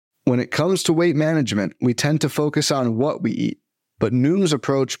When it comes to weight management, we tend to focus on what we eat, but Noom's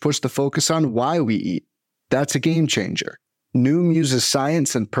approach puts the focus on why we eat. That's a game changer. Noom uses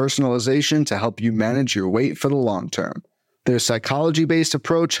science and personalization to help you manage your weight for the long term. Their psychology-based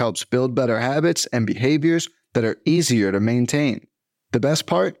approach helps build better habits and behaviors that are easier to maintain. The best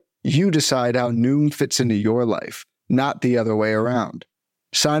part? You decide how Noom fits into your life, not the other way around.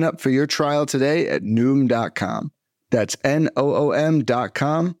 Sign up for your trial today at Noom.com. That's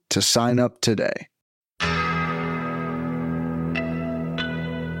Noom.com to sign up today.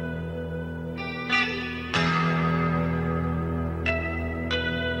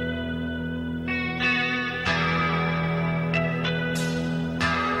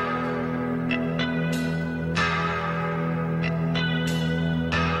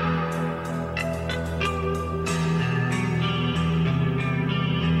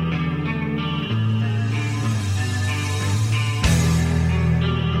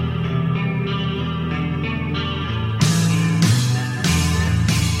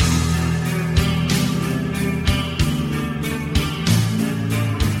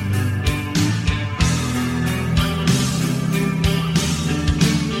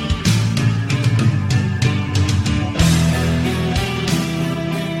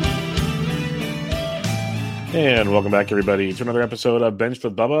 And welcome back, everybody, to another episode of Benched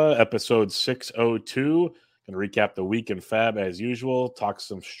with Bubba, episode 602. Going to recap the week in FAAB as usual, talk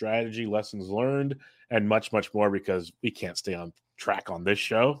some strategy, lessons learned, and much, much more because we can't stay on track on this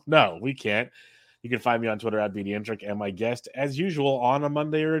show. No, we can't. You can find me on Twitter at BDintric and my guest, as usual, on a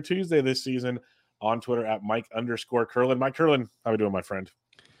Monday or a Tuesday this season on Twitter at Mike_Kurland. Mike Kurland, how are we doing, my friend?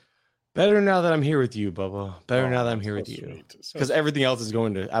 Better now that I'm here with you, Bubba. Better now that I'm here with you. Because everything else is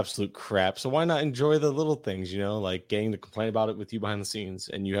going to absolute crap. So why not enjoy the little things, like getting to complain about it with you behind the scenes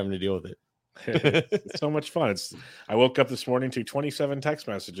and you having to deal with it. It's so much fun. I woke up this morning to 27 text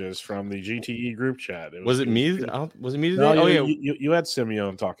messages from the GTE group chat. Was it me today? No, you had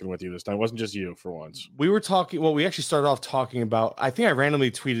Simeon talking with you this time. It wasn't just you for once. We were talking. Well, we actually started off talking about. I think I randomly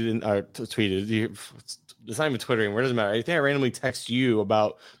tweeted. It's not even Twitter anymore. It doesn't matter. I think I randomly text you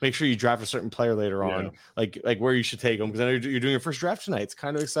about make sure you draft a certain player later on, like where you should take them, because I know you're doing your first draft tonight. It's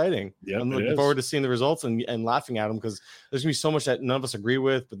kind of exciting. Yeah, I'm looking forward to seeing the results and laughing at them, because there's gonna be so much that none of us agree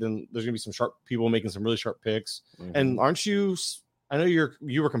with, but then there's gonna be some sharp people making some really sharp picks. Mm-hmm. And aren't you? I know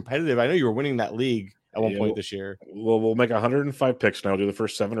you were competitive. I know you were winning that league at one point this year. Well, we'll make 105 picks now. Do the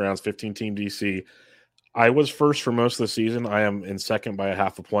first 7 rounds, 15 team DC. I was first for most of the season. I am in second by a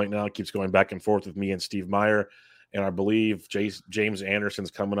half a point now. It keeps going back and forth with me and Steve Meyer. And I believe James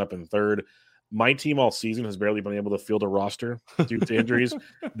Anderson's coming up in third. My team all season has barely been able to field a roster due to injuries.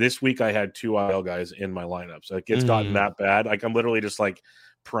 This week I had 2 IL guys in my lineup. So it's gotten that bad. I'm literally just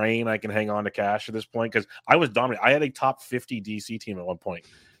praying I can hang on to cash at this point, because I was dominant. I had a top 50 DC team at one point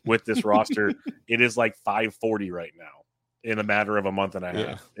with this roster. It is 540 right now. In a matter of a month and a half.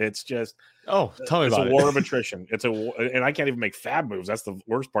 Yeah. It's just tell me about it. It's a war of attrition. And I can't even make FAAB moves. That's the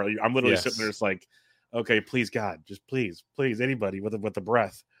worst part. I'm literally sitting there just okay, please God, just please anybody with the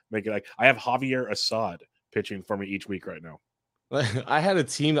breath make it. I have Javier Assad pitching for me each week right now. I had a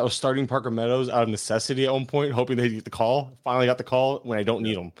team that was starting Parker Meadows out of necessity at one point, hoping they'd get the call. Finally got the call when I don't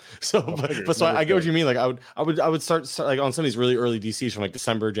need them. So, I get what you mean. I would start on some of these really early DCs from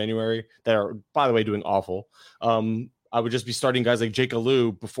December, January that are, by the way, doing awful. I would just be starting guys like Jake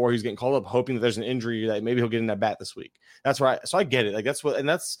Alou before he's getting called up, hoping that there's an injury that maybe he'll get in that bat this week. That's right. So I get it. That's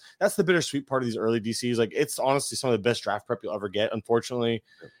the bittersweet part of these early DCs. It's honestly some of the best draft prep you'll ever get. Unfortunately,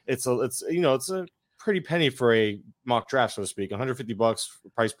 it's a pretty penny for a mock draft, so to speak. $150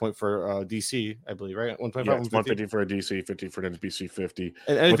 price point for DC, I believe, right? 125. Yeah, it's 150 for a DC, 50 for an NPC 50.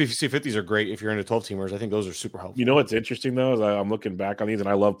 And NPC 50s are great if you're into 12 teamers. I think those are super helpful. You know what's interesting though is I'm looking back on these, and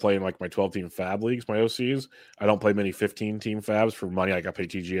I love playing my 12 team FAAB leagues, my OCs. I don't play many 15 team FAABs for money. I got paid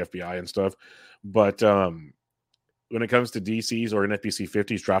TG, FBI, and stuff. But when it comes to DCs or NFBC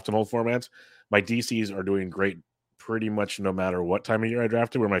 50s draft and hold formats, my DCs are doing great pretty much no matter what time of year I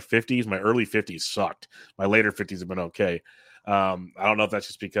drafted. Where my early 50s sucked. My later 50s have been okay. I don't know if that's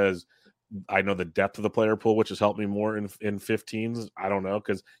just because I know the depth of the player pool, which has helped me more in 15s. I don't know,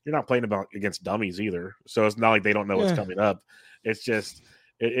 because you're not playing against dummies either. So it's not like they don't know what's coming up. It's just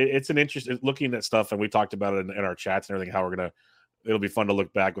it's an interest looking at stuff, and we talked about it in our chats and everything, how it'll be fun to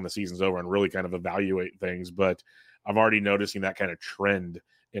look back when the season's over and really kind of evaluate things. But I'm already noticing that kind of trend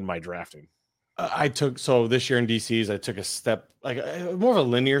in my drafting. This year in DCs, I took a step, more of a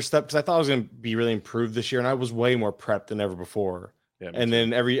linear step, because I thought I was going to be really improved this year, and I was way more prepped than ever before. And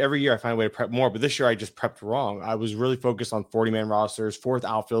then every year I find a way to prep more. But this year I just prepped wrong. I was really focused on 40-man rosters, fourth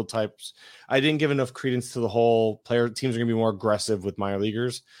outfield types. I didn't give enough credence to the whole teams are going to be more aggressive with minor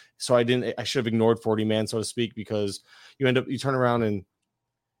leaguers. So I should have ignored 40-man, so to speak, because you turn around and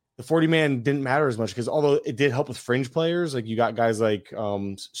the 40-man didn't matter as much, because although it did help with fringe players, like you got guys like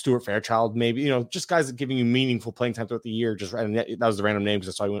Stuart Fairchild, maybe, just guys that giving you meaningful playing time throughout the year. And that was the random name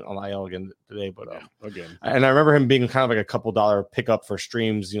because I saw he went on IL again today. But again, and I remember him being kind of like a $2 pickup for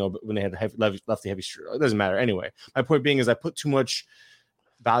streams, when they had lefty heavy. It doesn't matter anyway. My point being is I put too much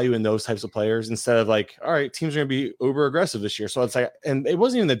value in those types of players instead of like, all right, teams are going to be uber aggressive this year. So it's like, and it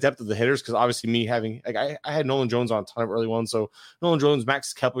wasn't even the depth of the hitters, because obviously me having like I had Nolan Jones on a ton of early ones. So Nolan Jones,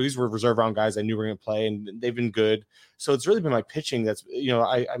 Max Kepler, these were reserve round guys I knew were going to play, and they've been good. So it's really been my pitching that's,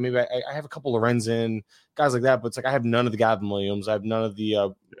 I have a couple of Lorenzen guys like that, but it's like I have none of the Gavin Williams, I have none of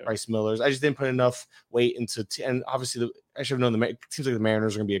the Bryce Millers. I just didn't put enough weight into and obviously I should have known it seems like the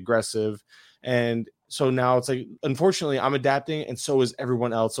Mariners are going to be aggressive. And so now it's like, unfortunately, I'm adapting, and so is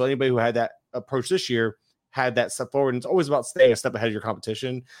everyone else. So anybody who had that approach this year had that step forward. And it's always about staying a step ahead of your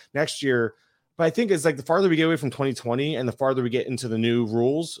competition next year. But I think it's like the farther we get away from 2020 and the farther we get into the new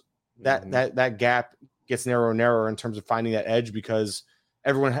rules, that gap gets narrower and narrower in terms of finding that edge, because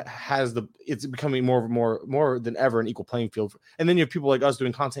everyone has it's becoming more than ever an equal playing field. And then you have people like us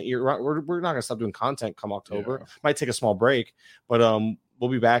doing content year. We're not going to stop doing content come October. Yeah. Might take a small break, but we'll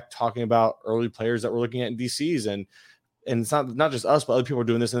be back talking about early players that we're looking at in DCs, and it's not just us, but other people are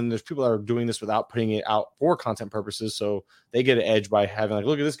doing this, and there's people that are doing this without putting it out for content purposes, so they get an edge by having like,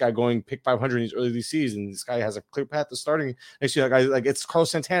 look at this guy going pick 500 in these early DCs, and this guy has a clear path to starting next year. Like it's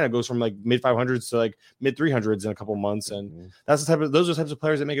Carlos Santana goes from like mid 500s to like mid 300s in a couple of months, and those are the types of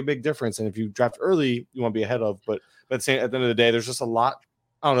players that make a big difference. And if you draft early, you want to be ahead of, but at the end of the day, there's just a lot.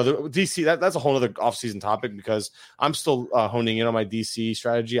 I don't know. DC, that's a whole other offseason topic, because I'm still honing in on my DC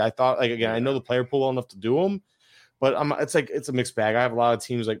strategy. I thought, like, again, I know the player pool well enough to do them, but it's a mixed bag. I have a lot of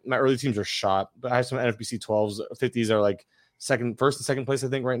teams, like my early teams are shot, but I have some NFBC 12s, 50s are like first and second place, I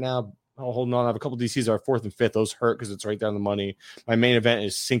think, right now. Holding on. I have a couple DCs that are fourth and fifth. Those hurt because it's right down the money. My main event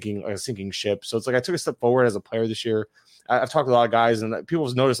is sinking, like a sinking ship. So it's like I took a step forward as a player this year. I've talked to a lot of guys, and people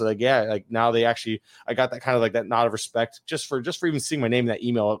have noticed that, like, yeah, like now I got that kind of like that nod of respect just for even seeing my name in that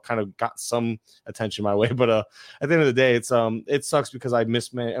email. It kind of got some attention my way. But at the end of the day, it sucks because I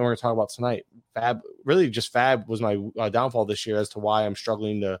missed and we're going to talk about tonight. FAAB was my downfall this year as to why I'm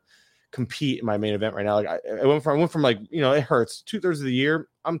struggling to compete in my main event right now. Like I went from like, it hurts 2/3 of the year.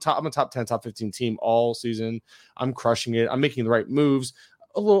 I'm a top 10, top 15 team all season. I'm crushing it. I'm making the right moves.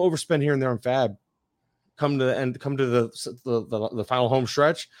 A little overspend here and there on FAAB. Come to the final home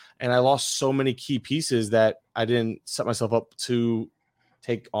stretch, and I lost so many key pieces that I didn't set myself up to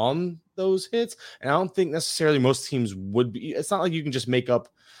take on those hits. And I don't think necessarily most teams would be. It's not like you can just make up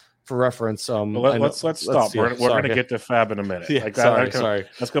for reference. Let's stop. We're going to get to FAAB in a minute. Yeah, sorry.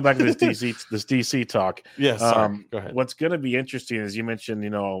 Let's go back to this DC talk. Yes. Go ahead. What's going to be interesting is you mentioned,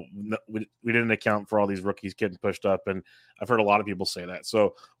 we didn't account for all these rookies getting pushed up, and I've heard a lot of people say that.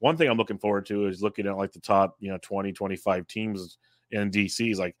 So one thing I'm looking forward to is looking at like the top, 20, 25 teams in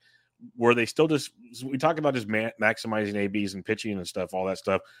DCs. Like, were they still just? We talk about just maximizing ABs and pitching and stuff, all that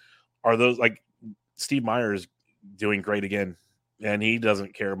stuff. Are those like Steve Myers doing great again? And he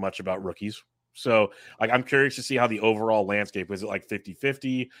doesn't care much about rookies. So, like, I'm curious to see how the overall landscape is. It like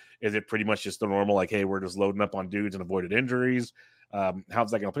 50-50? Is it pretty much just the normal, like, hey, we're just loading up on dudes and avoided injuries?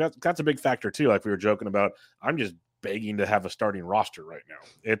 How's that going to play? That's a big factor, too. Like we were joking about, I'm just begging to have a starting roster right now.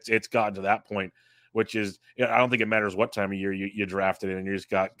 It's gotten to that point, which is, I don't think it matters what time of year you drafted in, and you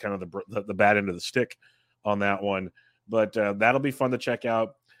just got kind of the bad end of the stick on that one. But that'll be fun to check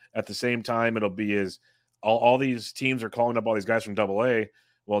out. At the same time, it'll be all these teams are calling up all these guys from AA.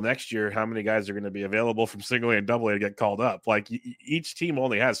 Well, next year, how many guys are going to be available from single A and AA to get called up? Like each team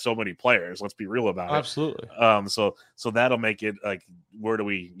only has so many players. Let's be real about it. Absolutely. So that'll make it like, where do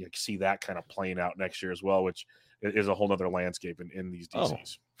we see that kind of playing out next year as well, which is a whole nother landscape in these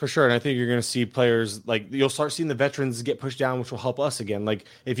DCs. For sure. And I think you're going to see players like you'll start seeing the veterans get pushed down, which will help us again. Like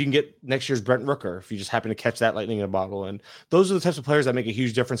if you can get next year's Brent Rooker, if you just happen to catch that lightning in a bottle. And those are the types of players that make a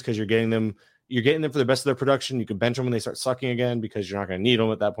huge difference because you're getting them for the best of their production. You can bench them when they start sucking again because you're not going to need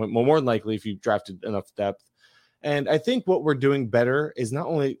them at that point. More than likely if you've drafted enough depth. And I think what we're doing better is not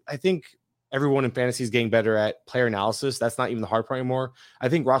only, I think everyone in fantasy is getting better at player analysis. That's not even the hard part anymore. I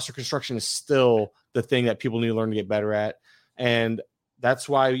think roster construction is still the thing that people need to learn to get better at. And that's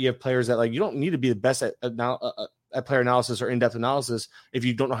why you have players that like, you don't need to be the best at player analysis or in-depth analysis if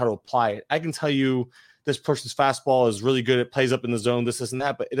you don't know how to apply it. I can tell you this person's fastball is really good. It plays up in the zone, this and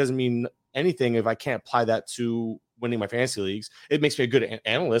that, but it doesn't mean anything if I can't apply that to winning my fantasy leagues. It makes me a good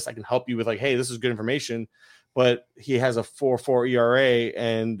analyst. I can help you with like, hey, this is good information, but he has a 4.4 ERA,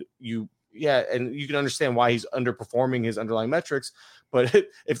 and you can understand why he's underperforming his underlying metrics. But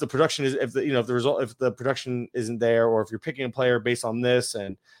if the production is, if the production isn't there, or if you're picking a player based on this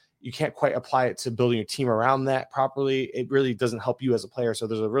and you can't quite apply it to building your team around that properly, it really doesn't help you as a player. So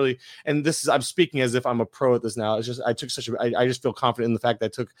I'm speaking as if I'm a pro at this now. It's just, I just feel confident in the fact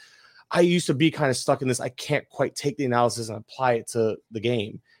that I used to be kind of stuck in this. I can't quite take the analysis and apply it to the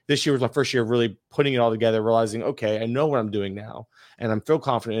game. This year was my first year of really putting it all together, realizing, okay, I know what I'm doing now, and I feel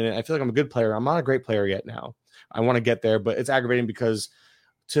confident in it. I feel like I'm a good player. I'm not a great player yet now. I want to get there, but it's aggravating because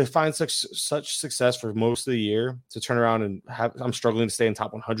to find such success for most of the year, to turn around and I'm struggling to stay in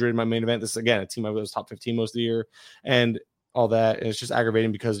top 100 in my main event. This is, again, a team I was top 15 most of the year and all that. And it's just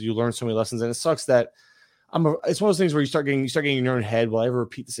aggravating because you learn so many lessons, and it sucks that it's one of those things where you start getting in your own head. Will I ever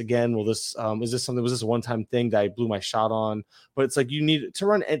repeat this again? Will this, was this a one-time thing that I blew my shot on? But it's like, you need to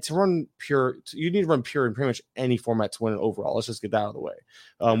run pure in pretty much any format to win an overall. Let's just get that out of the way.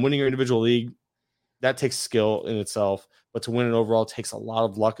 Winning your individual league, that takes skill in itself, but to win an overall takes a lot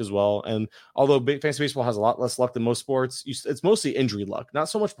of luck as well. And although fantasy baseball has a lot less luck than most sports, it's mostly injury luck, not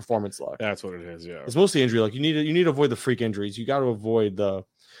so much performance luck. That's what it is. Yeah, it's mostly injury luck. You need to avoid the freak injuries. You got to avoid the,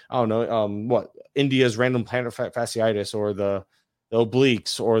 I don't know, India's random plantar fasciitis, or the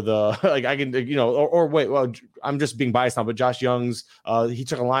obliques, or the like. I can, or wait. Well, I'm just being biased now, but Josh Young's he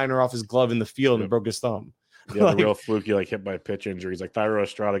took a liner off his glove in the field and broke his thumb. Yeah, the real fluky, like hit by a pitch injuries. Like Thairo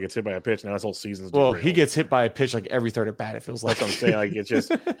Estrada gets hit by a pitch, now his whole season's derailed. Well, he gets hit by a pitch like every third at bat. It feels like. That's what I'm saying. Like it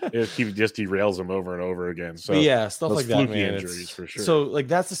just derails him over and over again. So yeah, stuff like that, man. Injuries for sure. So like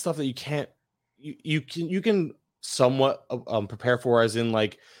that's the stuff that you can't. You can somewhat prepare for, as in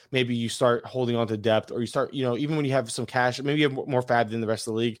like maybe you start holding on to depth, or you start, even when you have some cash, maybe you have more FAAB than the rest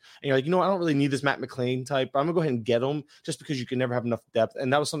of the league, and you're like, I don't really need this Matt McClain type, but I'm gonna go ahead and get him just because you can never have enough depth.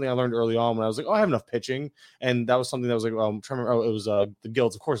 And that was something I learned early on when I was like, I have enough pitching, and that was something that was like, I'm trying to remember, it was the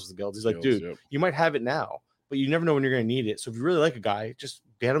Guilds, of course it was the Guilds. He's like, dude, you might have it now, but you never know when you're gonna need it. So if you really like a guy, just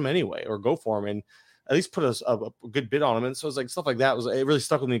get him anyway, or go for him and at least put a good bid on him. And so it's like stuff like that it really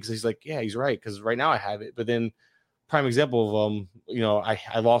stuck with me, because he's like, yeah, he's right, because right now I have it, but then prime example of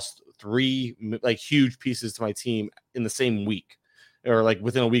I lost 3 like huge pieces to my team in the same week, or like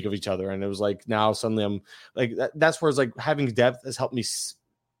within a week of each other, and it was like now suddenly I'm like that's where it's like having depth has helped me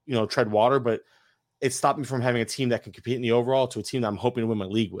tread water, but it stopped me from having a team that can compete in the overall to a team that I'm hoping to win my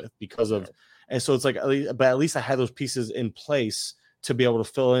league with because of. And so it's like, but at least I had those pieces in place to be able to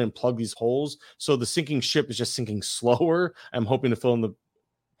fill in and plug these holes, so the sinking ship is just sinking slower. I'm hoping to fill in the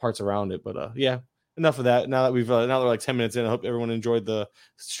parts around it, but yeah. Enough of that. Now that now we're like 10 minutes in, I hope everyone enjoyed the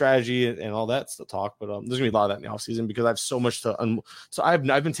strategy and all that stuff talk. But there's gonna be a lot of that in the off season, because I have so much to. So I've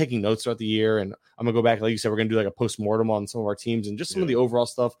been taking notes throughout the year, and I'm gonna go back. Like you said, we're gonna do like a post-mortem on some of our teams and just some of the overall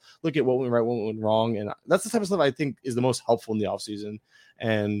stuff. Look at what went right, what went wrong, and that's the type of stuff I think is the most helpful in the off season.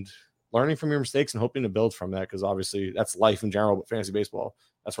 And learning from your mistakes and hoping to build from that, because obviously that's life in general, but fantasy baseball,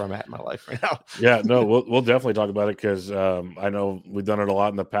 that's where I'm at in my life right now. Yeah, no, we'll definitely talk about it, because I know we've done it a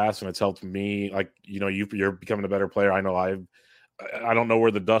lot in the past, and it's helped me. Like, you're becoming a better player. I know I don't know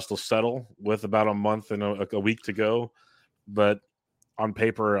where the dust will settle with about a month and a week to go, but on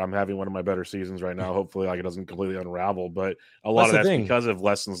paper, I'm having one of my better seasons right now. Hopefully, like, it doesn't completely unravel, but a lot of that's because of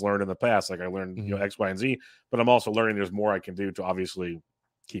lessons learned in the past. Like I learned, X, Y, and Z, but I'm also learning there's more I can do to obviously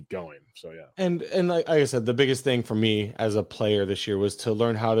keep going. So yeah, and like I said, the biggest thing for me as a player this year was to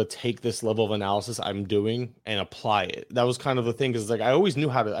learn how to take this level of analysis I'm doing and apply it. That was kind of the thing, because like I always knew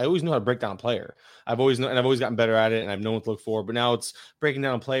how to break down a player. I've always gotten better at it, and I've known what to look for. But now it's breaking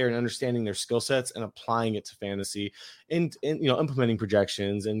down a player and understanding their skill sets and applying it to fantasy, and implementing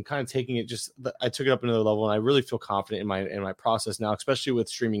projections and kind of taking it. I took it up another level, and I really feel confident in my process now, especially with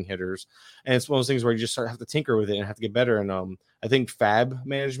streaming hitters. And it's one of those things where you just have to tinker with it and have to get better. And I think FAAB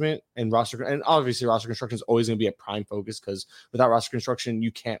management and roster, and obviously roster construction is always going to be a prime focus, because without roster construction,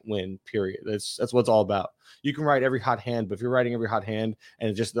 you can't win, period. That's what it's all about. You can write every hot hand, but if you're writing every hot hand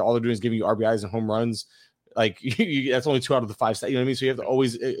and just all they're doing is giving you RBIs and home runs, like that's only 2 out of the 5 stats. You know what I mean? So you have to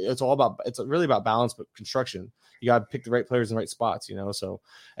always, it's really about balance, but construction. You got to pick the right players in the right spots, So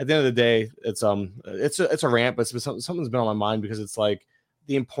at the end of the day, it's a rant, but something's been on my mind, because it's like,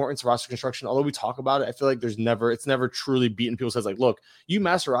 the importance of roster construction, although we talk about it, I feel like it's never truly beaten people's heads. Like, look, you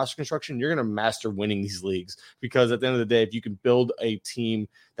master roster construction, you're going to master winning these leagues, because at the end of the day, if you can build a team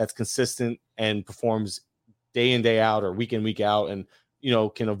that's consistent and performs day in, day out, or week in, week out, and,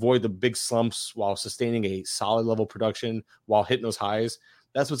 can avoid the big slumps while sustaining a solid level production while hitting those highs,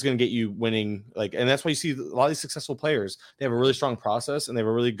 That's what's going to get you winning. And that's why you see a lot of these successful players. They have a really strong process, and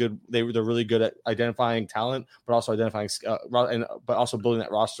they're really good at identifying talent, but also but also building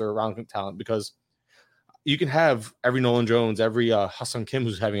that roster around talent, because you can have every Nolan Jones, every Hassan Kim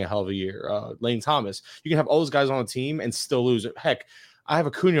who's having a hell of a year, Lane Thomas. You can have all those guys on a team and still lose it. Heck, I have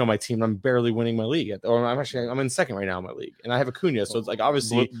Acuna on my team, and I'm barely winning my league. I'm in second right now in my league, and I have Acuna. So it's like,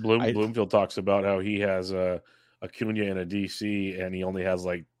 obviously, Bloomfield talks about how he has Acuna in a DC, and he only has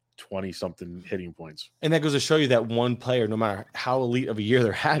like 20 something hitting points. And that goes to show you that one player, no matter how elite of a year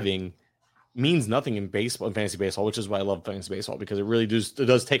they're having, means nothing in baseball, in fantasy baseball, which is why I love fantasy baseball, because it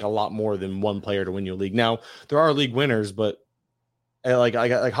does take a lot more than one player to win your league. Now, there are league winners, but like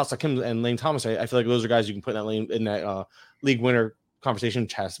Hassan Kim and Lane Thomas, I feel like those are guys you can put in that league winner conversation.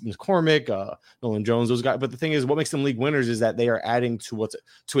 Chas McCormick, Nolan Jones, those guys. But the thing is, what makes them league winners is that they are adding to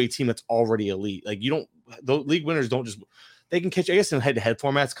a team that's already elite. Like, the league winners don't just, they can catch, I guess, in head-to-head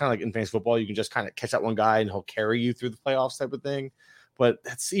formats, kind of like in fantasy football, you can just kind of catch that one guy and he'll carry you through the playoffs type of thing. But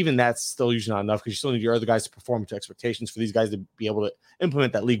that's still usually not enough, because you still need your other guys to perform to expectations for these guys to be able to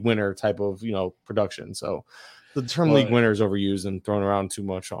implement that league winner type of production. So the term league winner is overused and thrown around too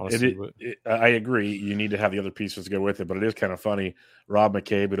much, honestly. I agree. You need to have the other pieces to go with it, but it is kind of funny. Rob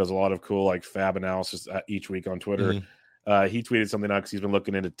McCabe, who does a lot of cool FAAB analysis each week on Twitter, he tweeted something out because he's been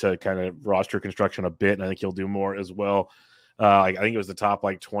looking into kind of roster construction a bit, and I think he'll do more as well. I think it was the top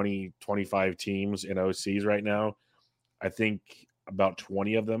 20, 25 teams in OCs right now. I think about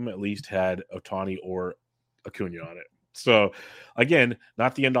 20 of them at least had Ohtani or Acuna on it. So, again,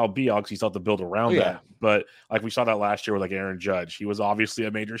 not the end-all be-all, because you still have to build around that. But we saw that last year with Aaron Judge. He was obviously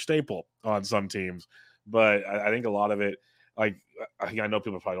a major staple on some teams. But I think a lot of it, I know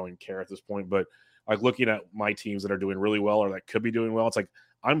people probably don't even care at this point, but looking at my teams that are doing really well or that could be doing well, it's like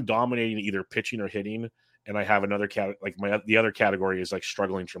I'm dominating either pitching or hitting, and I have another the other category is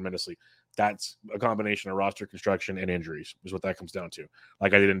struggling tremendously. That's a combination of roster construction and injuries is what that comes down to. I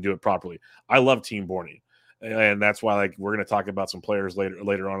didn't do it properly. I love team boarding, and that's why we're going to talk about some players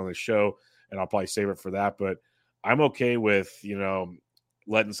later on in the show, and I'll probably save it for that. But I'm okay with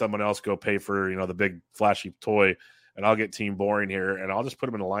letting someone else go pay for the big flashy toy, and I'll get team boring here, and I'll just put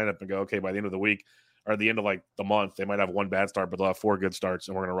them in a lineup and go, okay, by the end of the week or at the end of the month, they might have one bad start, but they'll have 4 good starts,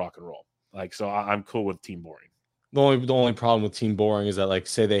 and we're going to rock and roll. So I'm cool with team boring. The only problem with team boring is that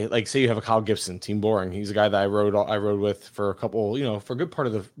say you have a Kyle Gibson, team boring. He's a guy that I rode with for a couple, for a good part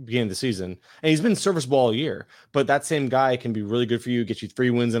of the beginning of the season, and he's been serviceable all year. But that same guy can be really good for you, get you 3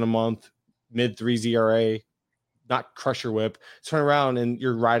 wins in a month, mid-3s ERA, not crush your whip, turn around and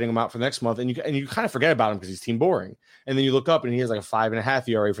you're riding him out for the next month, and you kind of forget about him because he's team boring. And then you look up and he has a 5.5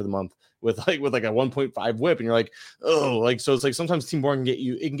 ERA for the month with a 1.5 whip, and you're like, oh, so it's sometimes team boring can get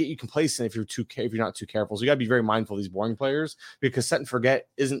you complacent if you're not too careful. So you gotta be very mindful of these boring players, because set and forget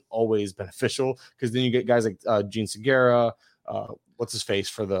isn't always beneficial, because then you get guys like Gene Segura, what's his face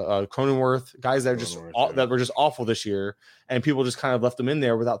for the Cronenworth, guys that are that were just awful this year, and people just kind of left them in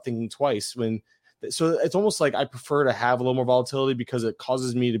there without thinking twice. So it's almost like I prefer to have a little more volatility, because it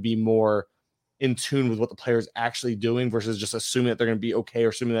causes me to be more in tune with what the player's actually doing versus just assuming that they're going to be okay, or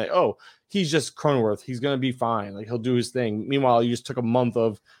assuming that, oh, he's just Cronenworth, he's going to be fine, he'll do his thing. Meanwhile, you just took a month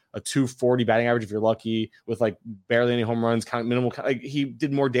of a 240 batting average if you're lucky, with barely any home runs, kind of minimal. He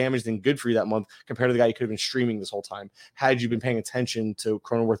did more damage than good for you that month compared to the guy you could have been streaming this whole time had you been paying attention to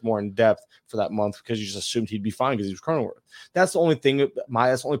Cronenworth more in depth for that month, because you just assumed he'd be fine because he was Cronenworth. That's the only thing.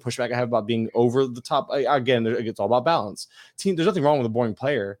 That's the only pushback I have about being over the top. Again, it's all about balance. There's nothing wrong with a boring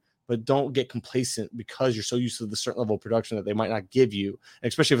player, but don't get complacent because you're so used to the certain level of production that they might not give you,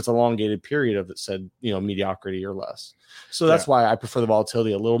 especially if it's a elongated period of that said, mediocrity or less. So that's why I prefer the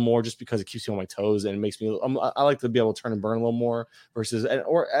volatility a little more, just because it keeps me on my toes and it makes me, I like to be able to turn and burn a little more versus, I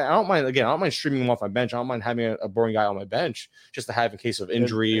don't mind streaming him off my bench. I don't mind having a boring guy on my bench just to have in case of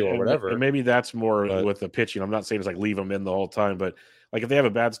injury or whatever. And maybe that's more with the pitching. I'm not saying it's leave them in the whole time, but if they have a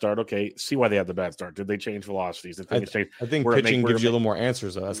bad start, okay, see why they had the bad start. Did they change velocities? Did things change? I think pitching gives you a little more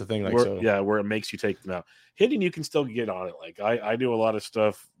answers, though. That's the thing. Where it makes you take them out. Hitting, you can still get on it. I do a lot of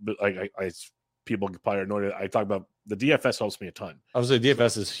stuff, but people can probably annoy it. I talk about the DFS helps me a ton. I would say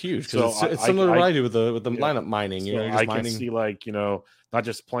DFS is huge, because it's similar to what I do with the lineup mining. So I can see not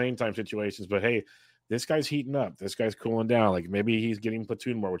just playing time situations, but hey, this guy's heating up. This guy's cooling down. Maybe he's getting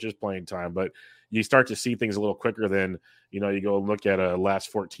platoon more, which is playing time. But you start to see things a little quicker than, you go look at a last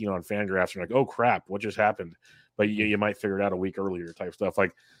 14 on Fangraphs and you're like, oh, crap, what just happened? But you might figure it out a week earlier type stuff.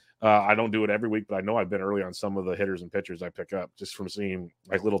 I don't do it every week, but I know I've been early on some of the hitters and pitchers I pick up just from seeing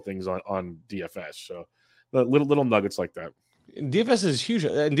little things on DFS. So the little nuggets like that. DFS is huge,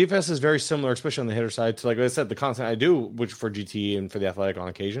 and DFS is very similar, especially on the hitter side, to, like I said, the content I do, which for GT and for the Athletic on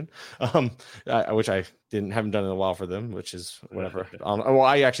occasion, which I haven't done in a while for them, which is whatever. Well, I'm not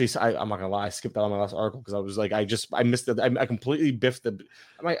gonna lie, I skipped out on my last article because I was like, I missed it. I completely biffed the.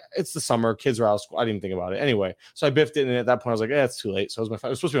 It's the summer, kids are out of school. I didn't think about it anyway, so I biffed it, and at that point I was like, it's too late. So it was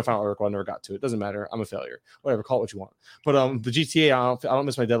supposed to be my final article. I never got to it. Doesn't matter. I'm a failure. Whatever, call it what you want. But the GTA, I don't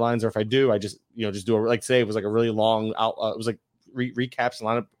miss my deadlines, or if I do, I just do it. Like today, it was like a really long out. It was like recaps and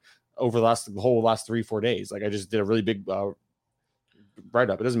lineup over the whole last 3-4 days. Like I just did a really big write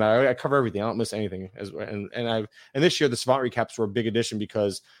up. It doesn't matter. I cover everything. I don't miss anything. And this year the Savant recaps were a big addition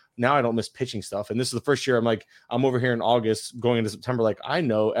because now I don't miss pitching stuff. And this is the first year I'm over here in August going into September. Like I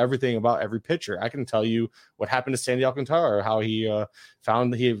know everything about every pitcher. I can tell you what happened to Sandy Alcantara, how he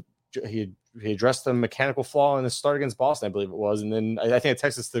found he addressed the mechanical flaw in the start against Boston, I believe it was. And then I think I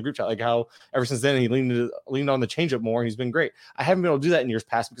texted to the group chat, like how ever since then he leaned on the changeup more, and he's been great. I haven't been able to do that in years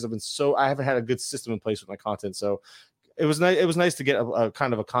past because I haven't had a good system in place with my content. So it was nice. It was nice to get a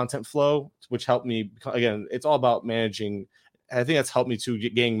kind of a content flow, which helped me. Again, it's all about managing. I think that's helped me to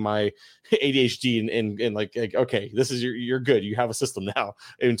gain my ADHD and like okay, this is you're good. You have a system now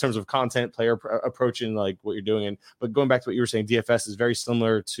in terms of content, player approach, and like what you're doing. But going back to what you were saying, DFS is very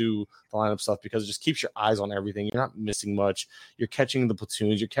similar to the lineup stuff because it just keeps your eyes on everything. You're not missing much. You're catching the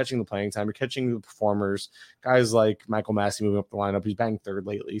platoons. You're catching the playing time. You're catching the performers. Guys like Michael Massey moving up the lineup. He's batting third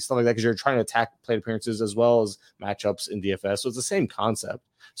lately. Stuff like that because you're trying to attack plate appearances as well as matchups in DFS. So it's the same concept.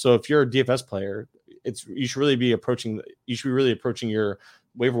 So if you're a DFS player, you should really be approaching your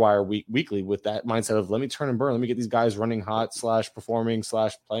waiver wire weekly with that mindset of let me turn and burn, let me get these guys running hot / performing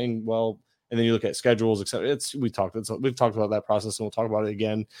 / playing well, and then you look at schedules, etc. We've talked about that process, and we'll talk about it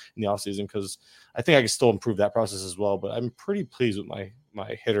again in the offseason because I think I can still improve that process as well. But I'm pretty pleased with my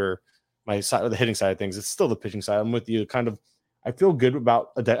hitter, my side, the hitting side of things. It's still the pitching side. I'm with you. I feel good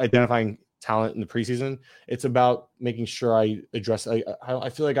about identifying talent in the preseason. It's about making sure I address. I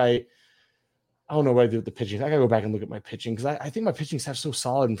feel like I don't know what I do with the pitching. I gotta go back and look at my pitching because I think my pitching staff's so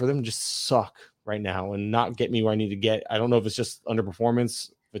solid, and for them to just suck right now and not get me where I need to get. I don't know if it's just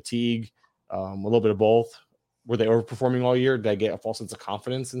underperformance, fatigue, a little bit of both. Were they overperforming all year? Did I get a false sense of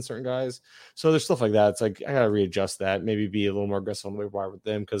confidence in certain guys? So there's stuff like that. It's like I gotta readjust that. Maybe be a little more aggressive on the waiver wire with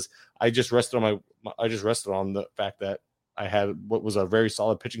them because I just rested on the fact that I had what was a very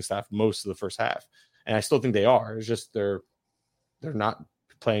solid pitching staff most of the first half, and I still think they are. It's just they're not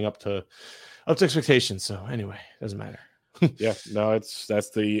playing up to expectations. So anyway, doesn't matter. Yeah, no, that's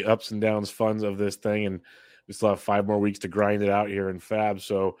the ups and downs funds of this thing, and we still have 5 more weeks to grind it out here in FAAB.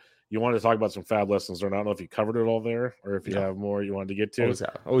 So you wanted to talk about some FAAB lessons learned. I don't know if you covered it all there or if you have more you wanted to get to.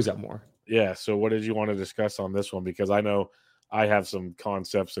 Always got more. Yeah. So what did you want to discuss on this one? Because I know I have some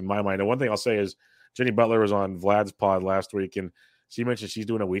concepts in my mind. And one thing I'll say is Jenny Butler was on Vlad's pod last week, and she mentioned she's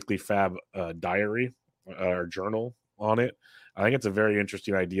doing a weekly FAAB diary or journal on it. I think it's a very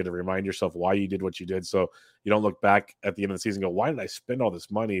interesting idea to remind yourself why you did what you did. So you don't look back at the end of the season and go, why did I spend all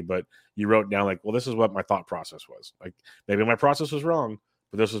this money? But you wrote down like, well, this is what my thought process was. Like maybe my process was wrong,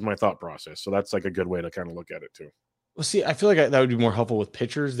 but this was my thought process. So that's like a good way to kind of look at it too. Well, see, I feel like that would be more helpful with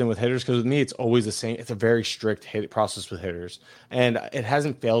pitchers than with hitters because with me, it's always the same. It's a very strict process with hitters, and it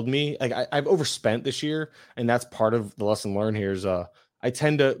hasn't failed me. Like I've overspent this year, and that's part of the lesson learned here is I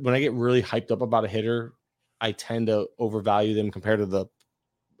tend to, when I get really hyped up about a hitter, I tend to overvalue them compared to the.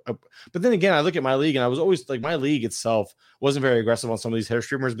 But then again, I look at my league, and I was always like, my league itself wasn't very aggressive on some of these hitter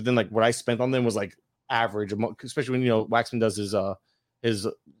streamers. But then, like what I spent on them was like average, especially when Waxman does his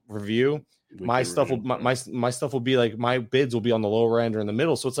review. My stuff will be like my bids will be on the lower end or in the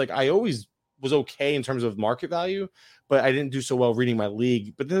middle. So it's like I always was okay in terms of market value, but I didn't do so well reading my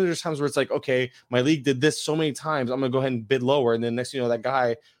league. But then there's times where it's like, okay, my league did this so many times, I'm gonna go ahead and bid lower, and then next that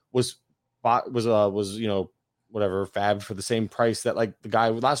guy was whatever FAAB for the same price that like the guy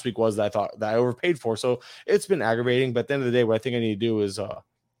last week was that I thought that I overpaid for. So it's been aggravating. But at the end of the day, what I think I need to do is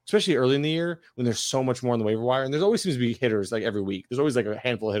especially early in the year when there's so much more on the waiver wire, and there's always seems to be hitters like every week. There's always like a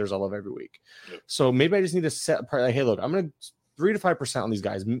handful of hitters I love every week. Yep. So maybe I just need to set apart like, hey, look, I'm gonna 3 to 5% on these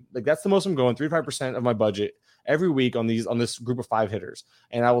guys. Like that's the most I'm going, 3 to 5% of my budget every week on this group of 5 hitters,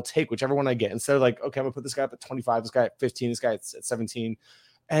 and I will take whichever one I get instead of like, okay, I'm gonna put this guy up at 25, this guy at 15, this guy at 17.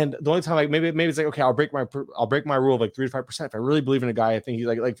 And the only time like maybe it's like, okay, I'll break my rule of like 3 to 5%. If I really believe in a guy, I think he's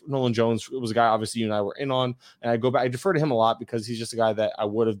like Nolan Jones was a guy obviously you and I were in on, and I go back, I defer to him a lot because he's just a guy that I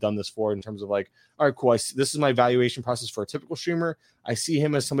would have done this for in terms of like, all right, cool. This is my valuation process for a typical streamer. I see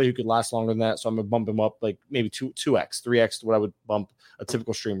him as somebody who could last longer than that, so I'm gonna bump him up like maybe 2x, 3x to what I would bump a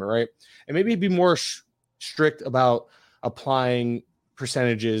typical streamer, right? And maybe he'd be more strict about applying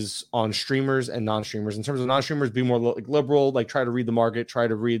percentages on streamers and non-streamers. In terms of non-streamers, be more liberal, like try to read the market, try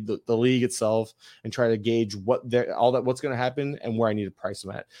to read the league itself, and try to gauge what's going to happen and where I need to price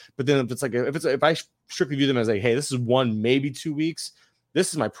them at. But then if I strictly view them as like, hey, this is 1, maybe 2 weeks,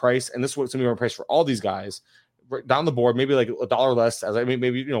 this is my price, and this is what's going to be my price for all these guys down the board, maybe like $1 less, as I mean,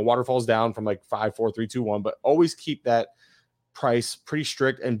 maybe waterfalls down from like 5, 4, 3, 2, 1, but always keep that price pretty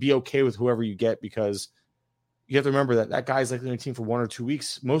strict and be okay with whoever you get, because you have to remember that guy's likely on your team for 1 or 2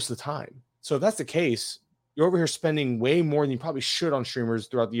 weeks most of the time. So if that's the case, you're over here spending way more than you probably should on streamers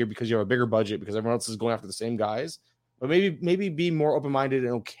throughout the year because you have a bigger budget, because everyone else is going after the same guys. But maybe be more open-minded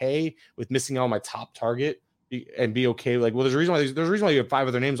and okay with missing out on my top target, and be okay. Like, well, there's a reason why you have 5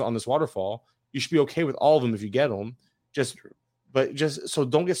 other names on this waterfall. You should be okay with all of them if you get them. Just so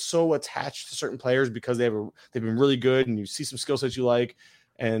don't get so attached to certain players because they've been really good and you see some skill sets you like.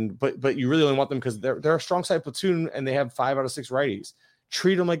 But you really only want them because they're a strong side platoon and they have 5 out of 6 righties.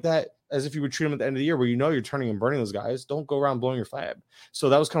 Treat them like that as if you would treat them at the end of the year, where you're turning and burning those guys. Don't go around blowing your FAAB. So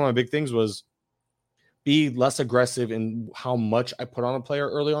that was kind of my big things, was be less aggressive in how much I put on a player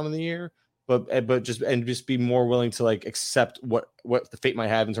early on in the year, but just be more willing to like accept what the fate might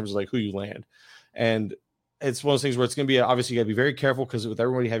have in terms of like who you land. And it's one of those things where it's going to be, obviously you got to be very careful, because with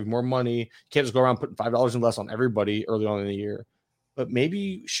everybody having more money, you can't just go around putting $5 and less on everybody early on in the year. But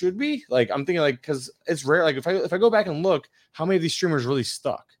maybe should be like, I'm thinking like, because it's rare. Like if I go back and look, how many of these streamers really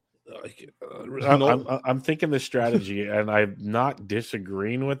stuck? I'm thinking this strategy, and I'm not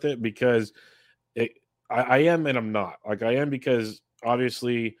disagreeing with it, because I am and I'm not. Like I am because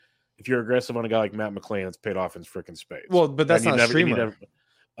obviously, if you're aggressive on a guy like Matt McClain, it's paid off in freaking spades. Well, but that's not a streamer.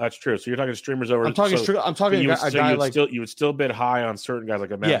 That's true. So you're talking streamers over. I'm talking a guy like you would still bid high on certain guys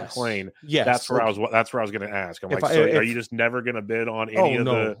like a Matt McClain. Yes, that's where I was going to ask. I'm like, are you just never going to bid on any of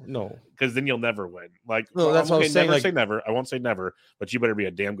the? No, because then you'll never win. Like, no, that's what I was saying. Never say never. I won't say never, but you better be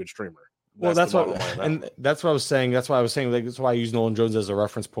a damn good streamer. That's what I was saying. That's why I was saying. Like, that's why I use Nolan Jones as a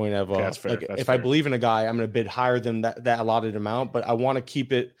reference point of I believe in a guy, I'm going to bid higher than that allotted amount, but I want to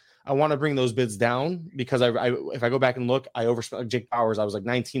keep it. I want to bring those bids down, because if I go back and look, I overspent. Jake Powers, I was like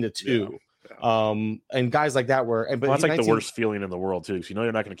 19-2. Yeah. And guys like that that's like the worst feeling in the world too, because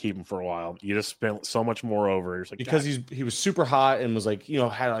you're not going to keep him for a while. You just spent so much more over. It's like, because he was super hot and was like,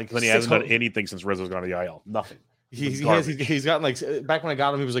 had like. Then he hasn't done anything since Rizzo's gone to the IL. Nothing. He's gotten like, back when I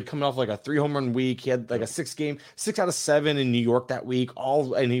got him, he was like coming off like a 3 home run week. He had like a 6 out of 7 in New York that week.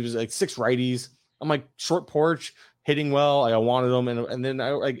 And he was like 6 righties. I'm like, short porch, hitting well. I wanted him, and then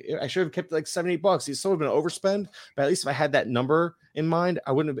I should have kept like $7-8. He still would have been overspend, but at least if I had that number in mind,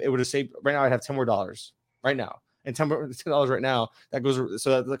 I wouldn't have. It would have saved. Right now, I'd have $10 more right now, and $10 right now. That goes.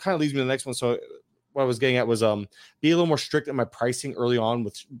 So that kind of leads me to the next one. So what I was getting at was be a little more strict in my pricing early on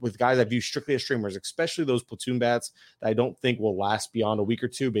with guys I view strictly as streamers, especially those platoon bats that I don't think will last beyond a week or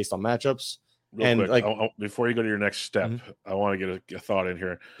two based on matchups. Real quick, like before you go to your next step, I want to get a thought in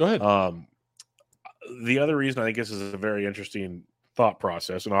here. Go ahead. The other reason I think this is a very interesting thought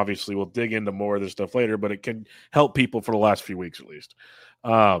process, and obviously we'll dig into more of this stuff later, but it can help people for the last few weeks at least.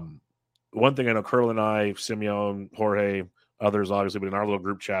 One thing I know, Kurland and I, Simeon, Jorge, others obviously, but in our little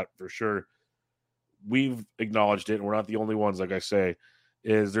group chat for sure, we've acknowledged it, and we're not the only ones, like I say,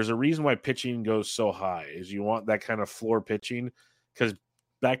 is there's a reason why pitching goes so high, is you want that kind of floor pitching, because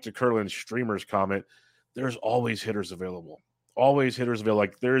back to Kurland's streamers comment, there's always hitters available. Always hitters available.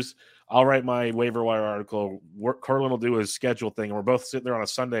 Like I'll write my waiver wire article. Kurland will do his schedule thing, and we're both sitting there on a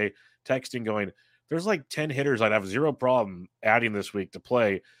Sunday texting going, there's like 10 hitters I'd have zero problem adding this week to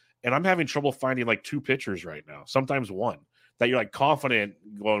play, and I'm having trouble finding like 2 pitchers right now, sometimes 1, that you're like confident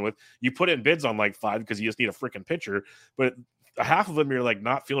going with. You put in bids on like 5 because you just need a freaking pitcher, but half of them you're like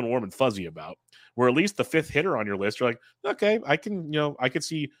not feeling warm and fuzzy about, where at least the 5th hitter on your list, you're like, okay, I could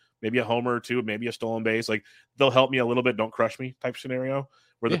see maybe a homer or 2, maybe a stolen base. Like, they'll help me a little bit, don't crush me type scenario,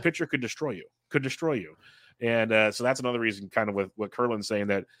 where the pitcher could destroy you. And so that's another reason, kind of with what Kurland's saying,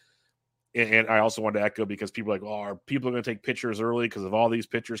 that, and I also wanted to echo, because people are like, are people going to take pitchers early because of all these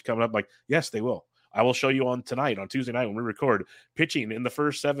pitchers coming up? Like, yes, they will. I will show you on Tuesday night when we record, pitching in the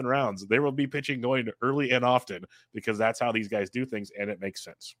first 7 rounds. There will be pitching going early and often, because that's how these guys do things, and it makes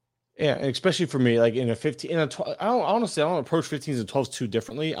sense. Yeah, and especially for me, like in a 15, in a 12, I don't approach 15s and 12s too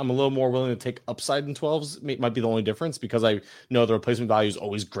differently. I'm a little more willing to take upside in 12s. Might be the only difference, because I know the replacement value is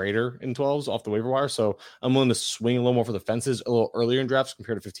always greater in 12s off the waiver wire. So I'm willing to swing a little more for the fences a little earlier in drafts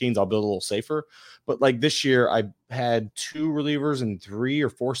compared to 15s. I'll build a little safer. But like this year, I had 2 relievers and 3 or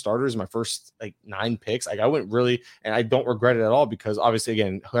 4 starters in my first like 9 picks. Like I went really, and I don't regret it at all, because obviously,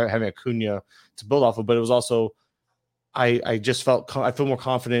 again, having Acuna to build off of, but it was also, I just feel more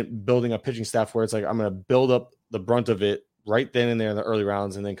confident building a pitching staff where it's like I'm going to build up the brunt of it right then and there in the early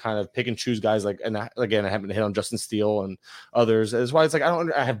rounds, and then kind of pick and choose guys like, and again, I happen to hit on Justin Steele and others. That's why it's like,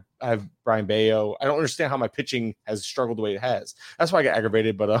 I have Brian Bayo. I don't understand how my pitching has struggled the way it has. That's why I get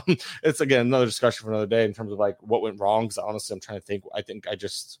aggravated, but it's again, another discussion for another day in terms of like what went wrong. Cause honestly, I'm trying to think, I think I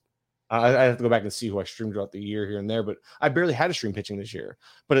have to go back and see who I streamed throughout the year here and there, but I barely had to stream pitching this year,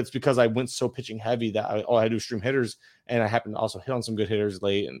 but it's because I went so pitching heavy that all I had to do was stream hitters. And I happened to also hit on some good hitters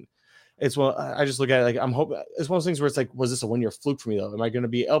late. And it's I just look at it like I'm hoping it's one of those things where it's like, was this a 1 year fluke for me though? Am I going to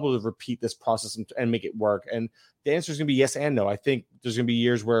be able to repeat this process and make it work? And the answer is going to be yes and no. I think there's going to be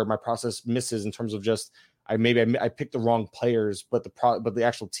years where my process misses in terms of just I picked the wrong players, but the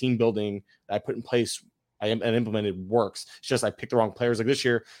actual team building that I put in place and implemented works. It's just I picked the wrong players. Like this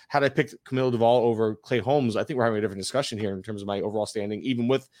year, had I picked Camilo Duvall over Clay Holmes, I think we're having a different discussion here in terms of my overall standing, even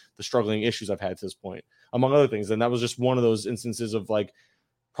with the struggling issues I've had to this point, among other things. And that was just one of those instances of like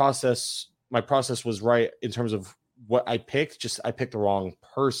my process was right in terms of what I picked. Just I picked the wrong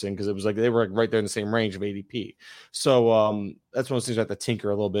person because it was like they were like right there in the same range of ADP. So that's one of those things I have to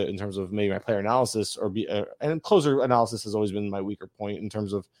tinker a little bit in terms of maybe my player analysis and closer analysis has always been my weaker point in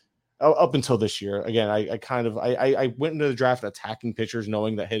terms of up until this year. Again, I went into the draft attacking pitchers,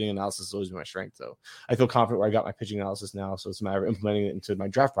 knowing that hitting analysis has always been my strength. So I feel confident where I got my pitching analysis now. So it's a matter of implementing it into my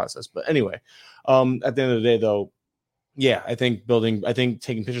draft process. But anyway, at the end of the day, though, yeah, I think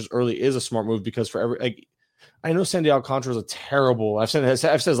taking pitchers early is a smart move because for I know Sandy Alcantara is a terrible. I've said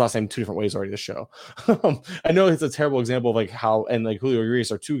his last name 2 different ways already this show. I know it's a terrible example of like how and like Julio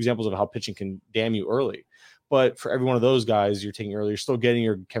Urias are 2 examples of how pitching can damn you early. But for every one of those guys you're taking early, you're still getting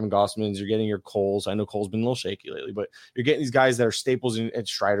your Kevin Gossmans, you're getting your Coles. I know Cole's been a little shaky lately, but you're getting these guys that are staples at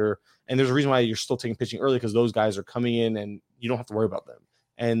Strider. And there's a reason why you're still taking pitching early because those guys are coming in and you don't have to worry about them.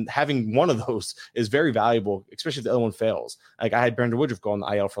 And having one of those is very valuable, especially if the other one fails. Like I had Brandon Woodruff go on the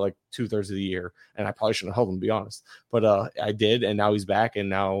IL for like 2/3 of the year, and I probably shouldn't have held him, to be honest. But I did, and now he's back. And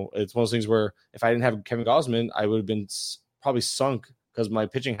now it's one of those things where if I didn't have Kevin Gausman, I would have been probably sunk because my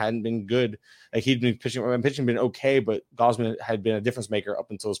pitching hadn't been good. Like he'd been pitching, my pitching been okay, but Gausman had been a difference maker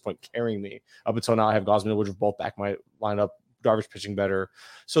up until this point, carrying me. Up until now, I have Gausman and Woodruff both back my lineup, Darvish pitching better.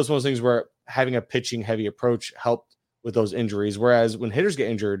 So it's one of those things where having a pitching heavy approach helped with those injuries. Whereas when hitters get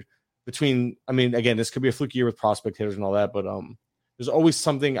injured again, this could be a fluky year with prospect hitters and all that, but there's always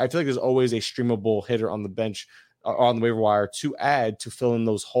something. I feel like there's always a streamable hitter on the bench on the waiver wire to add to fill in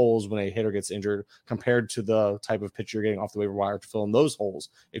those holes when a hitter gets injured compared to the type of pitcher you're getting off the waiver wire to fill in those holes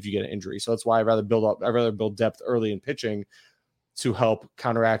if you get an injury. So that's why I'd rather build depth early in pitching to help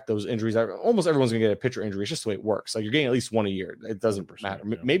counteract those injuries. Almost everyone's going to get a pitcher injury. It's just the way it works. Like you're getting at least 1 a year. It doesn't matter.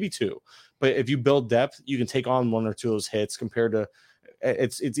 Yeah. Maybe 2. But if you build depth, you can take on 1 or 2 of those hits compared to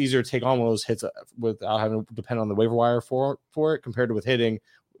it's easier to take on one of those hits without having to depend on the waiver wire for it compared to with hitting.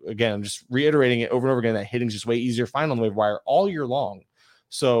 Again, I'm just reiterating it over and over again that hitting is just way easier to find on the waiver wire all year long.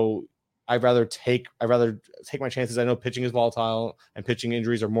 So I'd rather take my chances. I know pitching is volatile and pitching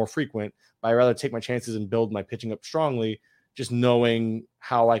injuries are more frequent, but I'd rather take my chances and build my pitching up strongly, just knowing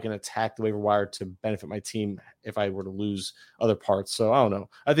how I can attack the waiver wire to benefit my team if I were to lose other parts. So I don't know.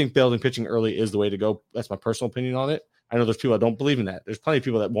 I think building pitching early is the way to go. That's my personal opinion on it. I know there's people that don't believe in that. There's plenty of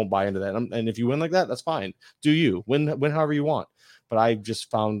people that won't buy into that. And if you win like that, that's fine. Do you win however you want. But I just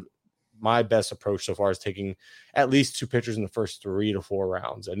found my best approach so far is taking at least 2 pitchers in the first 3 to 4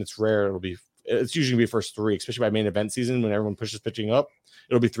 rounds. And it's rare. It's usually gonna be first 3, especially by main event season when everyone pushes pitching up.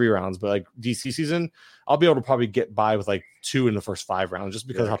 It'll be 3 rounds, but like DC season, I'll be able to probably get by with like 2 in the first 5 rounds just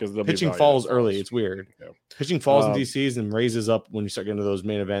because pitching falls early. It's weird. Yeah. Pitching falls in DCs and raises up when you start getting to those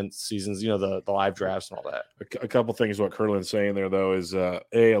main event seasons, the live drafts and all that. A couple things what Kurland's saying there though is a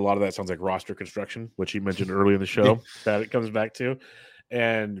lot of that sounds like roster construction, which he mentioned early in the show that it comes back to,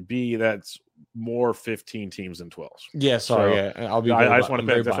 and B, that's more 15 teams than 12s. Yeah, sorry. So, yeah, I'll be. I just want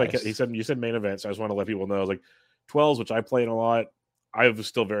to. Like you said main events. So I just want to let people know, like 12s, which I play in a lot. I was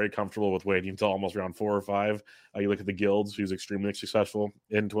still very comfortable with waiting until almost round 4 or 5. You look at the Guilds, who's extremely successful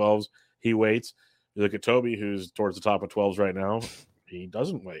in 12s. He waits. You look at Toby, who's towards the top of 12s right now. He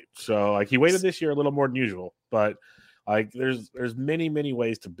doesn't wait. So like he waited this year a little more than usual. But like there's many, many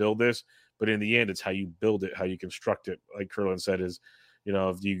ways to build this. But in the end, it's how you build it, how you construct it. Like Kurland said, is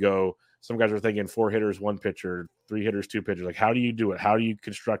if you go. Some guys are thinking 4 hitters, 1 pitcher, 3 hitters, 2 pitchers. Like, how do you do it? How do you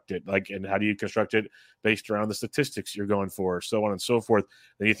construct it? And how do you construct it based around the statistics you're going for, so on and so forth?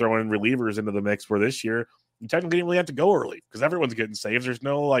 Then you throw in relievers into the mix where this year you technically didn't really have to go early because everyone's getting saves. There's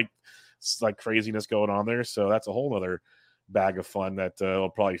no like craziness going on there. So that's a whole other bag of fun that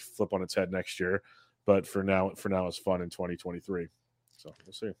will probably flip on its head next year. But for now, it's fun in 2023. So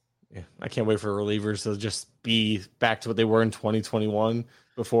we'll see. Yeah, I can't wait for relievers to just be back to what they were in 2021.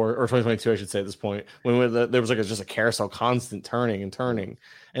 before, or 2022, I should say at this point, when there was like just a carousel, constant turning and turning,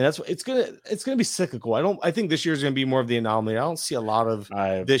 and that's it's gonna be cyclical. I think this year is gonna be more of the anomaly. I don't see a lot of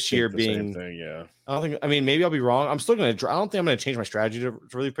this year being. Same thing, yeah. I don't think. I mean, maybe I'll be wrong. I'm still gonna. I don't think I'm gonna change my strategy to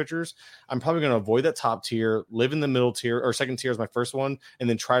relief pitchers. I'm probably gonna avoid that top tier, live in the middle tier or second tier as my first one, and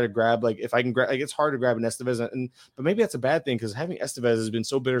then try to grab if I can grab. Like, it's hard to grab an Estevez, but maybe that's a bad thing because having Estevez has been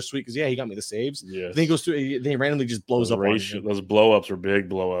so bittersweet. Because he got me the saves. Yeah. Then he goes through. Then he randomly just blows up. Those blow ups are big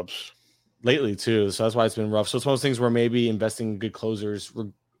blow ups lately too. So that's why it's been rough. So it's one of those things where maybe investing in good closers,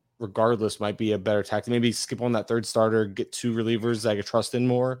 regardless, might be a better tactic. Maybe skip on that third starter, get 2 relievers that I could trust in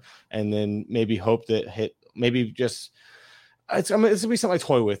more, and then maybe hope that hit. Maybe just it's gonna be something I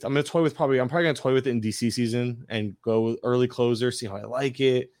toy with. I'm probably gonna toy with it in DC season and go early closer, see how I like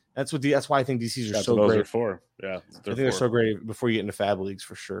it. That's why I think DCs are so great. Are for. Yeah, I think they're so great before you get into FAAB leagues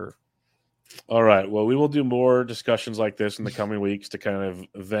for sure. All right. Well, we will do more discussions like this in the coming weeks to kind of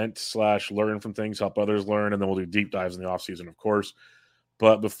vent/learn from things, help others learn, and then we'll do deep dives in the offseason, of course.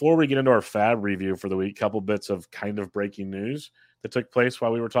 But before we get into our FAAB review for the week, a couple bits of kind of breaking news that took place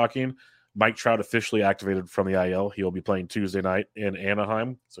while we were talking. Mike Trout officially activated from the IL. He'll be playing Tuesday night in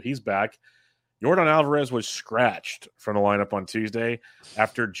Anaheim, so he's back. Yordan Alvarez was scratched from the lineup on Tuesday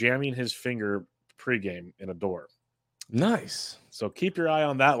after jamming his finger pregame in a door. Nice. So keep your eye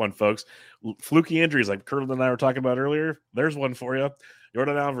on that one, folks. Fluky injuries like Kurland and I were talking about earlier. There's one for you.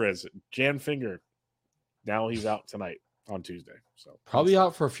 Yordan Alvarez, jammed finger. Now he's out tonight on Tuesday. So probably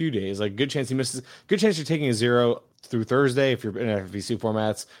out for a few days. Like good chance he misses. Good chance you're taking a 0 through Thursday if you're in FVC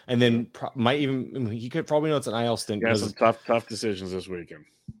formats, and then he could probably know it's an IL stint. Yeah, some tough decisions this weekend.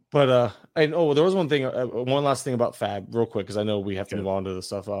 But there was one thing, one last thing about FAAB, real quick, because I know we have to move on to the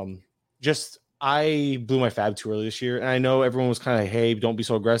stuff. I blew my FAAB too early this year, and I know everyone was kind of, hey, don't be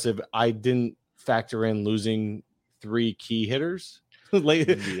so aggressive. I didn't factor in losing 3 key hitters. So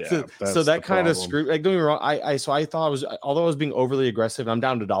that kind of screwed. Like, don't get me wrong. I thought although I was being overly aggressive. I'm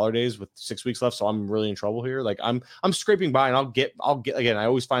down to dollar days with 6 weeks left, so I'm really in trouble here. Like I'm scraping by, and I'll get again. I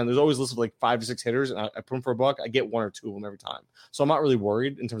always find there's always a list of like 5 to 6 hitters, and I put them for $1. I get 1 or 2 of them every time, so I'm not really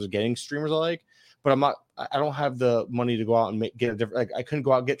worried in terms of getting streamers I like. But I don't have the money to go out and get a different. Like I couldn't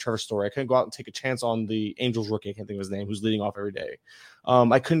go out and get Trevor Story. I couldn't go out and take a chance on the Angels rookie. I can't think of his name, who's leading off every day.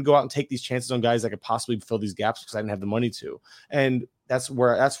 I couldn't go out and take these chances on guys that could possibly fill these gaps because I didn't have the money to. And that's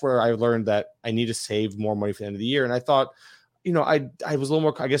where I learned that I need to save more money for the end of the year. And I thought, I was a little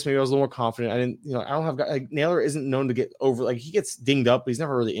more. I guess maybe I was a little more confident. I didn't. I don't have like Naylor isn't known to get over. Like he gets dinged up, but he's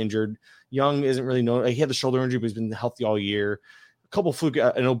never really injured. Young isn't really known. Like, he had the shoulder injury, but he's been healthy all year. Couple fluke,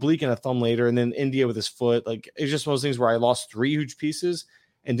 an oblique and a thumb later, and then India with his foot. Like it's just one of those things where I lost 3 huge pieces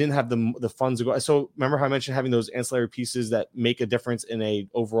and didn't have the funds to go. So remember how I mentioned having those ancillary pieces that make a difference in a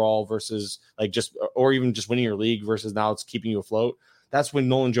overall versus like just or even just winning your league versus now it's keeping you afloat. That's when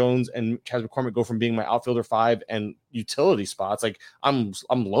Nolan Jones and Chas McCormick go from being my outfielder 5 and utility spots. Like I'm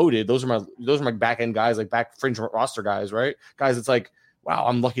loaded. Those are my back end guys, like back fringe roster guys, right? Guys, it's like, wow,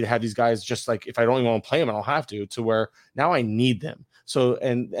 I'm lucky to have these guys. Just like if I don't even want to play them, I don't have to where now I need them. So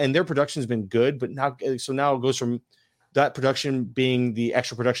and their production has been good, but now it goes from that production being the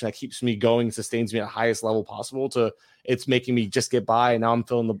extra production that keeps me going and sustains me at the highest level possible to it's making me just get by. And now I'm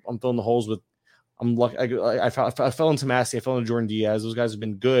filling the holes with. I'm lucky. I fell into Massey. I fell into Jordan Diaz. Those guys have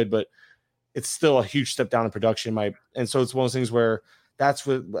been good, but it's still a huge step down in production. And so it's one of those things where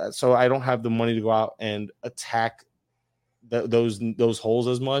so I don't have the money to go out and attack those holes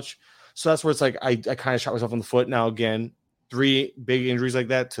as much. So that's where it's like I kind of shot myself in the foot. Now again, 3 big injuries like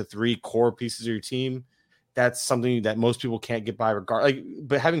that to 3 core pieces of your team, that's something that most people can't get by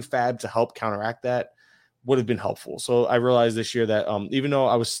but having FAAB to help counteract that would have been helpful. So I realized this year that even though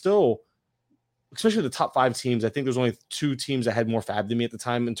I was still, especially the top 5 teams, I think there's only 2 teams that had more FAAB than me at the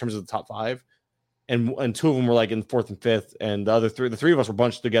time in terms of the top 5. And 2 of them were like in 4th and 5th, and the 3 of us were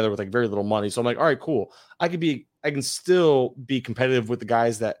bunched together with like very little money. So I'm like, all right, cool. I can still be competitive with the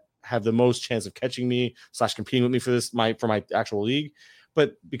guys that have the most chance of catching me / competing with me for my actual league.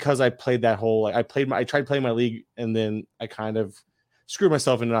 But because I played that whole, I tried playing my league, and then I kind of screwed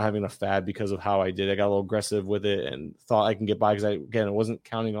myself into not having enough FAAB because of how I did. I got a little aggressive with it and thought I can get by because I wasn't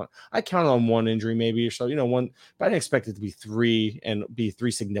counting on. I counted on 1 injury maybe or so, one, but I didn't expect it to be 3 and be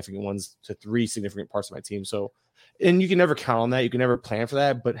 3 significant ones to 3 significant parts of my team. So, and you can never count on that. You can never plan for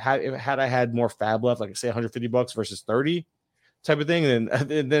that. But had I had more FAAB left, like say $150 versus 30 type of thing, and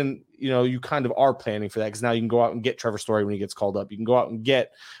then you kind of are planning for that because now you can go out and get Trevor Story when he gets called up. You can go out and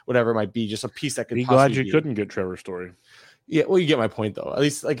get whatever it might be, just a piece that could. Be glad you couldn't get Trevor Story. Yeah, well, you get my point though. At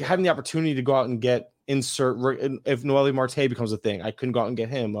least like having the opportunity to go out and get insert if Noelle Marte becomes a thing. I couldn't go out and get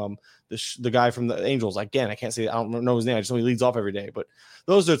him. The guy from the Angels, again, I can't say, I don't know his name. I just know he leads off every day. But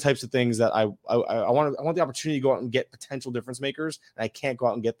those are the types of things that I want the opportunity to go out and get potential difference makers, and I can't go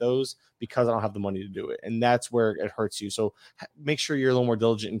out and get those because I don't have the money to do it. And that's where it hurts you. So make sure you're a little more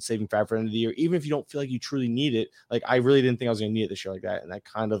diligent in saving FAAB for the end of the year, even if you don't feel like you truly need it. Like, I really didn't think I was going to need it this year like that, and I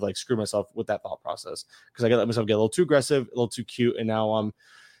kind of like screwed myself with that thought process because I let myself get a little too aggressive, a little too cute, and now I'm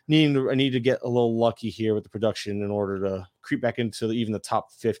I need to get a little lucky here with the production in order to creep back into even the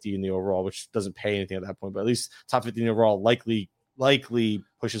top 50 in the overall, which doesn't pay anything at that point, but at least top 50 in the overall likely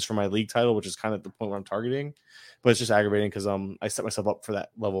pushes for my league title, which is kind of the point where I'm targeting. But it's just aggravating because I set myself up for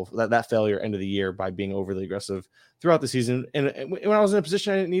that level, that failure end of the year by being overly aggressive throughout the season. And when I was in a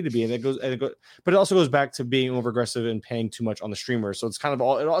position I didn't need to be, but it also goes back to being over aggressive and paying too much on the streamer. So it's kind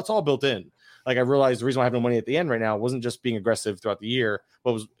of it's all built in. Like, I realized the reason why I have no money at the end right now wasn't just being aggressive throughout the year,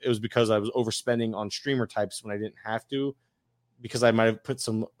 but it was because I was overspending on streamer types when I didn't have to, because I might have put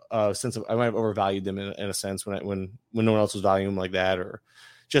some sense of, I might have overvalued them in a sense when no one else was valuing them like that, or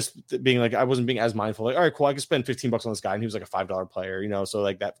just being like, I wasn't being as mindful. Like, all right, cool, I could spend $15 on this guy, and he was like a $5 player, so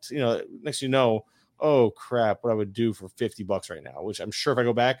like that, next oh crap, what I would do for $50 right now, which I'm sure if I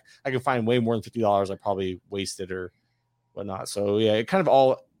go back, I can find way more than $50 I probably wasted or whatnot. So yeah, it kind of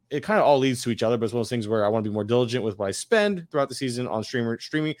all leads to each other, but it's one of those things where I want to be more diligent with what I spend throughout the season on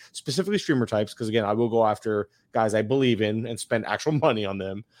streaming, specifically streamer types. Because again, I will go after guys I believe in and spend actual money on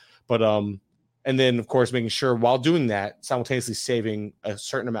them. But and then of course making sure while doing that, simultaneously saving a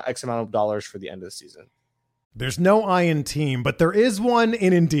certain X amount of dollars for the end of the season. There's no I in team, but there is one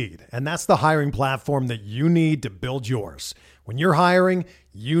in Indeed, and that's the hiring platform that you need to build yours. When you're hiring,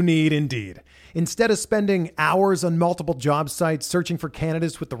 you need Indeed. Instead of spending hours on multiple job sites searching for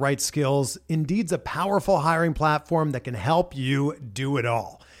candidates with the right skills, Indeed's a powerful hiring platform that can help you do it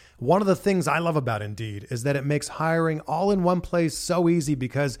all. One of the things I love about Indeed is that it makes hiring all in one place so easy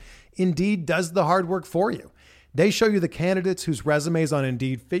because Indeed does the hard work for you. They show you the candidates whose resumes on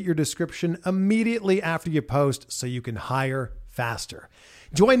Indeed fit your description immediately after you post so you can hire faster.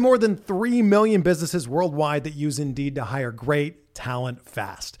 Join more than 3 million businesses worldwide that use Indeed to hire great talent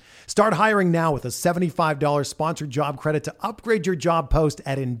fast. Start hiring now with a $75 sponsored job credit to upgrade your job post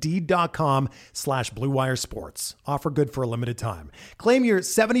at Indeed.com/Blue Wire Sports. Offer good for a limited time. Claim your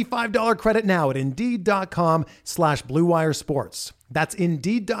 $75 credit now at Indeed.com/Blue Wire Sports. That's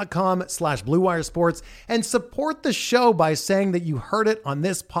Indeed.com/Blue Wire Sports, and support the show by saying that you heard it on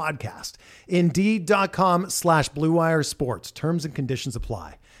this podcast. Indeed.com/Blue Wire Sports. Terms and conditions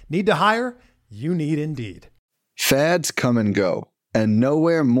apply. Need to hire? You need Indeed. Fads come and go, and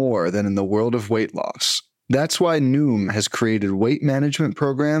nowhere more than in the world of weight loss. That's why Noom has created weight management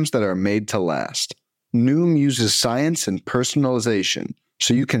programs that are made to last. Noom uses science and personalization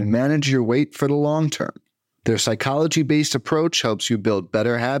so you can manage your weight for the long term. Their psychology-based approach helps you build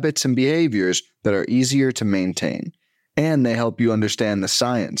better habits and behaviors that are easier to maintain. And they help you understand the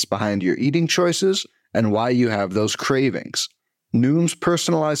science behind your eating choices and why you have those cravings. Noom's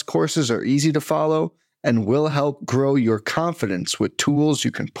personalized courses are easy to follow and will help grow your confidence with tools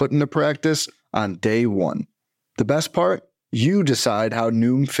you can put into practice on day one. The best part? You decide how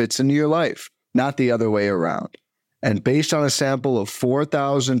Noom fits into your life, not the other way around. And based on a sample of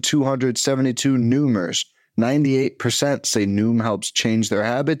 4,272 Noomers, 98% say Noom helps change their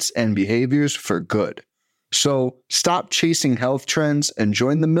habits and behaviors for good. So stop chasing health trends and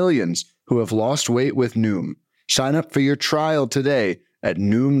join the millions who have lost weight with Noom. Sign up for your trial today at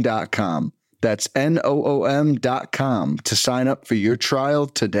Noom.com. That's Noom.com to sign up for your trial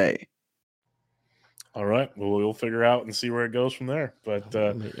today. All right. Well, we'll figure out and see where it goes from there. But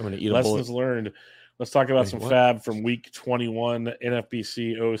I'm gonna eat lessons learned. Let's talk about some FAAB from week 21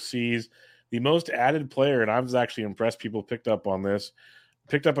 NFBC OCs. The most added player, and I was actually impressed people picked up on this,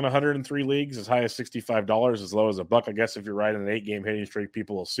 picked up in 103 leagues, as high as $65, as low as $1. I guess if you're riding an 8-game hitting streak,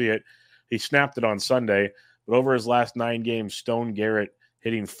 people will see it. He snapped it on Sunday, but over his last 9 games, Stone Garrett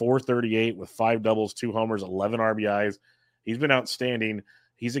hitting .438 with 5 doubles, 2 homers, 11 RBIs. He's been outstanding.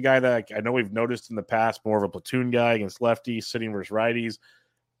 He's a guy that I know we've noticed in the past, more of a platoon guy against lefties, sitting versus righties.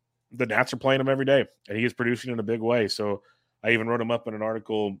 The Nats are playing him every day, and he is producing in a big way. So I even wrote him up in an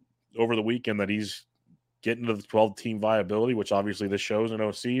article over the weekend that he's getting to the 12-team viability, which obviously this shows in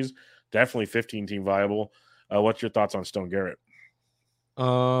OCs. Definitely 15-team viable. What's your thoughts on Stone Garrett?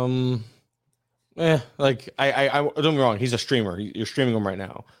 Like I don't get me wrong, he's a streamer. You're streaming him right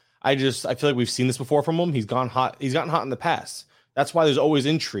now. I feel like we've seen this before from him. He's gotten hot in the past. That's why there's always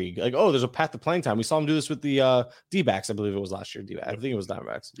intrigue. Like, oh, there's a path to playing time. We saw him do this with the D-backs. I believe it was last year. D-backs. I think it was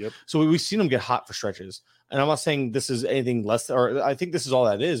Diamondbacks. Yep. So we've seen him get hot for stretches. And I'm not saying this is anything less, or I think this is all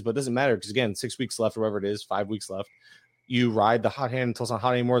that is, but it doesn't matter because, again, 6 weeks left or whatever it is, 5 weeks left. You ride the hot hand until it's not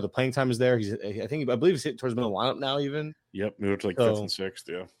hot anymore. The playing time is there. I believe he's hit towards the middle lineup now even. Yep, moved to like 5th and 6th,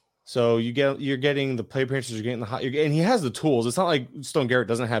 yeah. So you're getting the play appearances, you're getting the hot, and he has the tools. It's not like Stone Garrett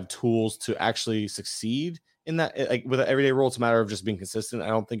doesn't have tools to actually succeed in that. Like with an everyday role, it's a matter of just being consistent. I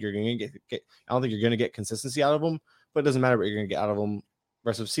don't think you're going to get consistency out of him, but it doesn't matter what you're going to get out of him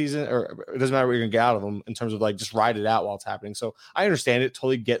rest of the season, or it doesn't matter what you're going to get out of him in terms of like just ride it out while it's happening. So I understand it,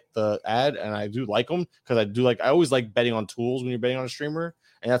 totally get the ad, and I do like them because I always like betting on tools when you're betting on a streamer,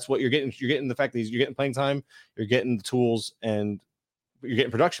 and that's what you're getting. You're getting the fact that you're getting playing time, you're getting the tools, and you're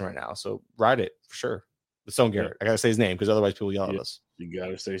getting production right now. So ride it for sure. The Stone Garrett. I gotta say his name because otherwise people yell at us. You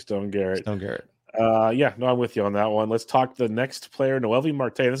gotta say Stone Garrett. Stone Garrett. I'm with you on that one. Let's talk the next player, Noelvi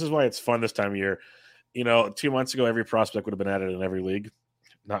Marte. This is why it's fun this time of year. 2 months ago, every prospect would have been added in every league.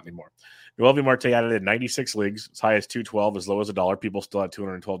 Not anymore. Noelvi Marte added in 96 leagues, as high as $212, as low as $1. People still have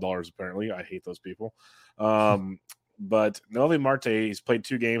 $212 apparently. I hate those people. But Noelvi Marte, he's played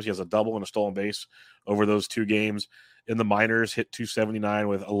 2 games. He has a double and a stolen base over those 2 games. In the minors, hit 279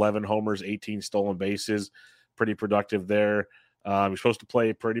 with 11 homers, 18 stolen bases. Pretty productive there. He's supposed to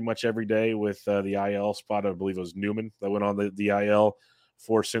play pretty much every day with the IL spot. I believe it was Newman that went on the IL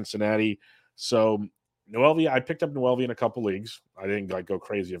for Cincinnati. So Noelvi, I picked up Noelvi in a couple leagues. I didn't go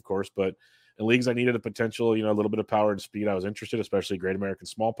crazy, of course, but in leagues I needed a potential, a little bit of power and speed. I was interested, especially Great American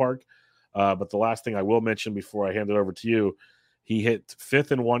Small Park. But the last thing I will mention before I hand it over to you, he hit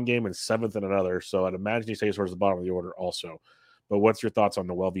 5th in one game and 7th in another. So I'd imagine he stays towards the bottom of the order also. But what's your thoughts on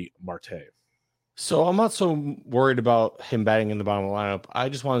Noelvi Marte? So I'm not so worried about him batting in the bottom of the lineup. I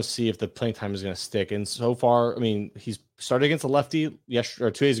just want to see if the playing time is going to stick. And so far, I mean, he's started against a lefty yesterday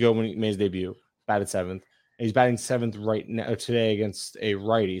or 2 days ago when he made his debut, batted 7th. And he's batting 7th right now today against a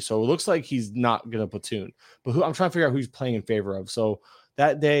righty. So it looks like he's not going to platoon. But I'm trying to figure out who he's playing in favor of. So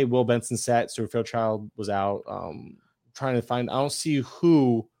that day, Will Benson sat, Stuart Fairchild was out. Trying to find, I don't see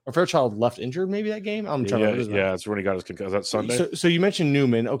who, or Fairchild left injured maybe that game. I'm trying to that's when he got his concussion. That Sunday. So you mentioned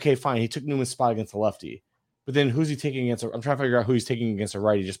Newman. Okay, fine. He took Newman's spot against the lefty, but then who's he taking against? I'm trying to figure out who he's taking against a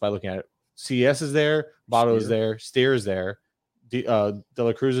righty just by looking at it. CS is there, Votto is there, Steer is there, De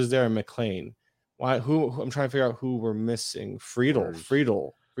La Cruz is there, and McLean. Why? Who? I'm trying to figure out who we're missing.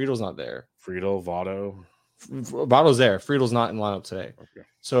 Friedel's not there. Votto's there. Friedel's not in lineup today. Okay.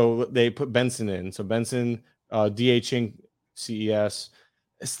 So they put Benson in. So Benson. DHing CES.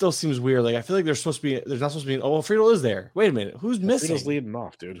 It still seems weird. Like I feel like there's not supposed to be. Oh, well, Friedel is there. Wait a minute, who's missing? Friedel's leading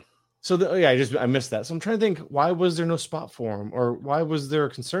off, dude. So I missed that. So I'm trying to think, why was there no spot for him, or why was there a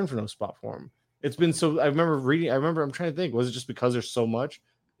concern for no spot for him? It's been so. I'm trying to think. Was it just because there's so much?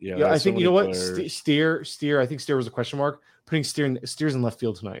 Yeah. I think you know what. Steer. I think Steer was a question mark. Putting Steer's in left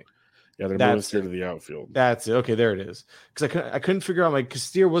field tonight. Yeah, they're moving Steer to the outfield. That's it. Okay, there it is. Because I couldn't figure out because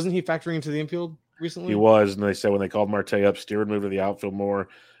Steer wasn't he factoring into the infield recently? He was, and they said when they called Marte up, Steer would move to the outfield more,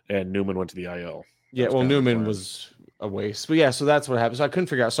 and Newman went to the IL. Yeah, well, Newman was a waste, but yeah, so that's what happened. So I couldn't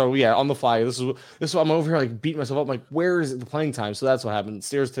figure out. So yeah, on the fly, this is I'm over here like beating myself up. I'm like, where is the playing time? So that's what happened.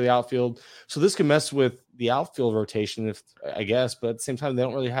 Steers to the outfield. So this can mess with the outfield rotation, I guess, but at the same time, they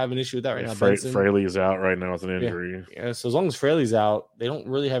don't really have an issue with that right now. Fraley is out right now with an injury. Yeah, so as long as Fraley's out, they don't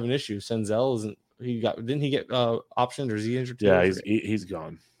really have an issue. Senzel isn't. Didn't he get optioned or is he injured too? Yeah, he's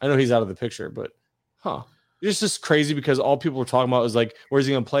gone. I know he's out of the picture, but it's just crazy because all people were talking about is like, where's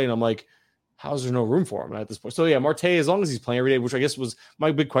he gonna play? And I'm like, how's there no room for him at this point? So yeah, Marte, as long as he's playing every day, which I guess was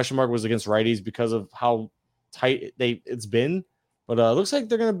my big question mark was against righties because of how tight it's been. But it looks like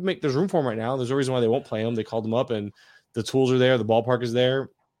they're gonna there's room for him right now. There's no reason why they won't play him. They called him up and the tools are there, the ballpark is there.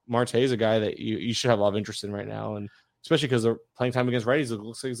 Marte is a guy that you should have a lot of interest in right now, and especially because they're playing time against righties, it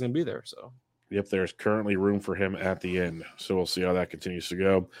looks like he's gonna be there. So yep, there's currently room for him at the end. So we'll see how that continues to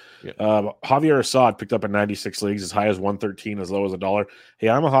go. Yep. Javier Assad picked up in 96 leagues, as high as 113, as low as $1. Hey,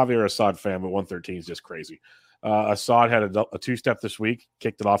 I'm a Javier Assad fan, but 113 is just crazy. Assad had a two-step this week,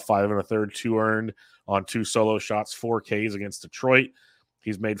 kicked it off 5 1/3, 2 earned on 2 solo shots, 4 Ks against Detroit.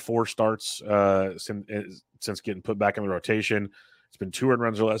 He's made 4 starts since getting put back in the rotation. It's been 2 earned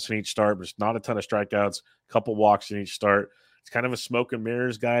runs or less in each start, but it's not a ton of strikeouts, a couple walks in each start. It's kind of a smoke and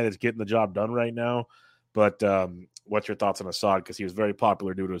mirrors guy that's getting the job done right now. But what's your thoughts on Assad? Because he was very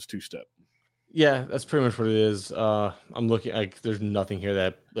popular due to his 2-step. Yeah, that's pretty much what it is. I'm looking like there's nothing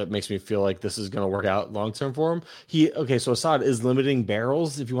here that makes me feel like this is going to work out long term for him. So Assad is limiting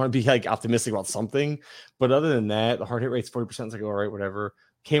barrels if you want to be like optimistic about something. But other than that, the hard hit rate's 40%. It's like, all right, whatever.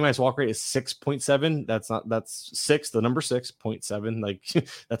 K-minus walk rate is 6.7. That's 6, the number 6.7. Like,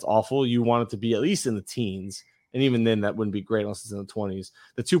 that's awful. You want it to be at least in the teens. And even then, that wouldn't be great unless it's in the 20s.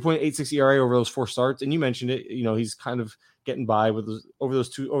 The 2.86 ERA over those 4 starts, and you mentioned it, he's kind of getting by with over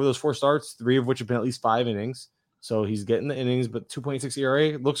those 4 starts, 3 of which have been at least 5 innings. So he's getting the innings, but 2.86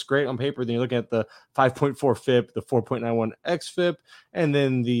 ERA looks great on paper. Then you're looking at the 5.4 FIP, the 4.91 xFIP, and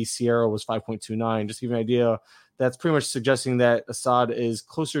then the Sierra was 5.29. Just to give you an idea, that's pretty much suggesting that Assad is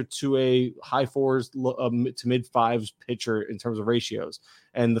closer to a high 4s to mid 5s pitcher in terms of ratios.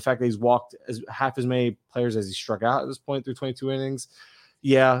 And the fact that he's walked half as many players as he struck out at this point through 22 innings.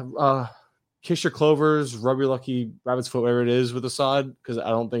 Yeah, kiss your clovers, rub your lucky rabbit's foot, whatever it is with Assad, because I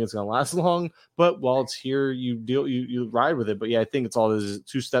don't think it's going to last long. But while it's here, you ride with it. But yeah, I think it's all this is a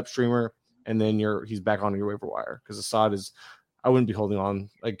 2-step streamer, and then he's back on your waiver wire, because Assad is. I wouldn't be holding on.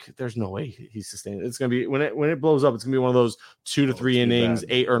 Like, there's no way he's sustained. It's gonna be when it blows up. It's gonna be one of those 2 to 3 innings,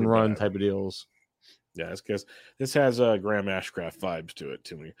 8 earned run type of deals. Yeah, it's because this has Graham Ashcraft vibes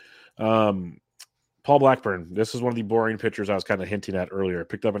to me. Paul Blackburn. This is one of the boring pitchers I was kind of hinting at earlier.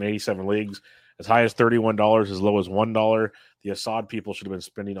 Picked up in 87 leagues, as high as $31, as low as $1. The Assad people should have been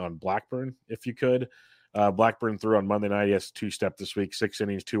spending on Blackburn if you could. Blackburn threw on Monday night. He has 2-step this week, 6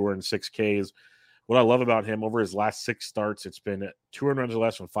 innings, 2 earned, 6 Ks. What I love about him, over his last 6 starts, it's been 2 earned runs or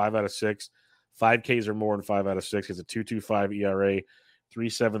less from 5 out of 6, 5 Ks or more in 5 out of 6. He has a 2.25 ERA,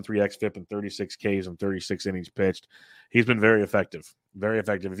 3.73 xFIP, and 36 Ks and 36 innings pitched. He's been very effective, very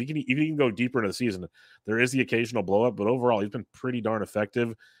effective. If he can go deeper into the season, there is the occasional blow up, but overall he's been pretty darn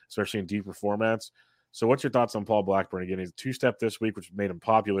effective, especially in deeper formats. So what's your thoughts on Paul Blackburn? Again, he's 2-step this week, which made him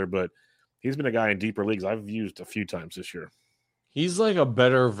popular, but he's been a guy in deeper leagues I've used a few times this year. He's like a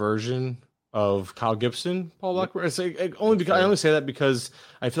better version of Kyle Gibson, Paul Blackburn. It's like, only because I only say that because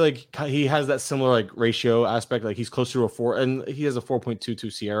I feel like he has that similar like ratio aspect. Like, he's closer to a 4, and he has a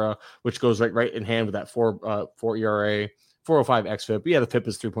 4.22 Sierra, which goes right in hand with that 4 ERA, 4.05 xFIP. Yeah, the FIP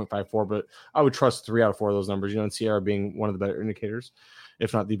is 3.54, but I would trust 3 out of 4 of those numbers. And Sierra being one of the better indicators,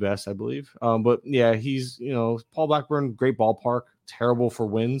 if not the best, I believe. But yeah, he's Paul Blackburn, great ballpark, terrible for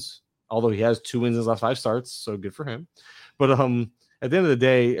wins. Although he has 2 wins in his last 5 starts, so good for him. But at the end of the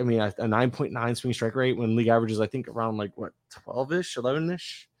day, I mean, a 9.9 swing strike rate when league averages, I think, around 12-ish,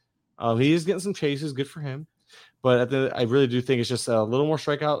 11-ish. He is getting some chases, good for him. But I really do think it's just a little more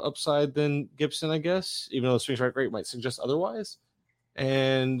strikeout upside than Gibson, I guess, even though the swing strike rate might suggest otherwise.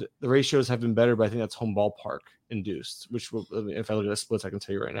 And the ratios have been better, but I think that's home ballpark induced, which if I look at the splits, I can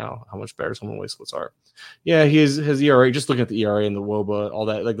tell you right now how much better his home and away splits are. Yeah, his ERA, just looking at the ERA and the WOBA, all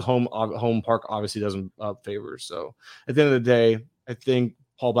that, like the home park obviously doesn't favor. So at the end of the day, I think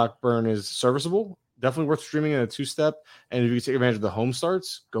Paul Blackburn is serviceable, definitely worth streaming in a 2-step. And if you take advantage of the home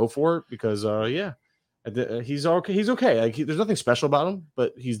starts, go for it, because he's okay. He's okay. Like, there's nothing special about him,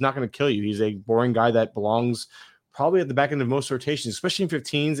 but he's not going to kill you. He's a boring guy that belongs probably at the back end of most rotations, especially in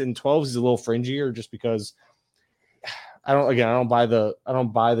 15s and 12s. He's a little fringier, just because I don't buy the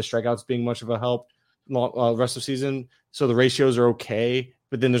strikeouts being much of a help rest of the season. So the ratios are okay,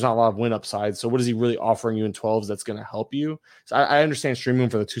 but then there's not a lot of win upside. So what is he really offering you in 12s that's going to help you? So I understand streaming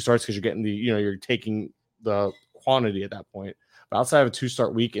for the 2 starts because you're getting you're taking the quantity at that point. But outside of a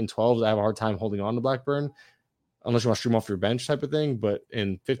 2-start week in 12s, I have a hard time holding on to Blackburn unless you want to stream off your bench type of thing. But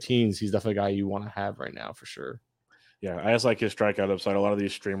in 15s, he's definitely a guy you want to have right now for sure. Yeah, I just like his strikeout upside. A lot of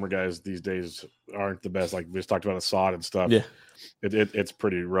these streamer guys these days aren't the best. Like we just talked about Assad and stuff. Yeah, it's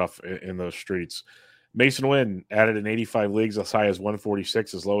pretty rough in those streets. Mason Wynn added in 85 leagues as high as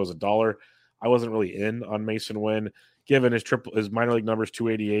 146, as low as $1. I wasn't really in on Mason Wynn, given his minor league numbers: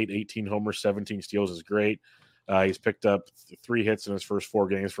 288, 18 homers, 17 steals is great. He's picked up 3 hits in his first 4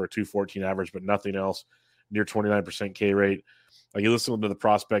 games for a 214 average, but nothing else. Near 29% K rate. Like, you listen to the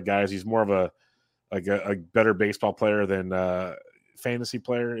prospect guys, he's more of a better baseball player than fantasy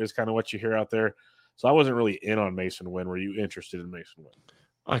player is kind of what you hear out there. So I wasn't really in on Mason Wynn. Were you interested in Mason Wynn?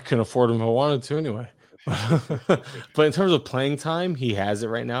 I couldn't afford him if I wanted to anyway. But in terms of playing time, he has it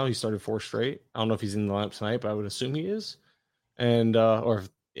right now. He started 4 straight. I don't know if he's in the lineup tonight, but I would assume he is. And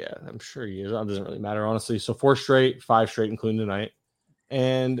I'm sure he is. It doesn't really matter, honestly. So 4 straight, 5 straight, including tonight.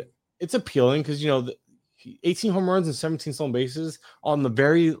 And it's appealing because, 18 home runs and 17 stolen bases on the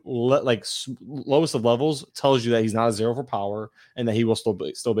very lowest of levels tells you that he's not a 0 for power and that he will steal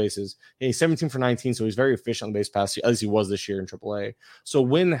bases. And he's 17 for 19, so he's very efficient on the base pass, at least he was this year in AAA. So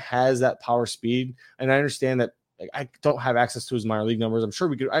Wynn has that power speed, and I understand that I don't have access to his minor league numbers. I'm sure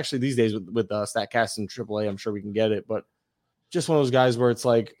we could actually these days with StatCast and AAA, I'm sure we can get it, but just one of those guys where it's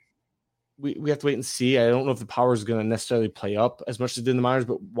like we have to wait and see. I don't know if the power is going to necessarily play up as much as it did in the minors,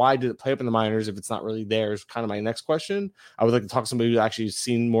 but why did it play up in the minors if it's not really there is kind of my next question. I would like to talk to somebody who's actually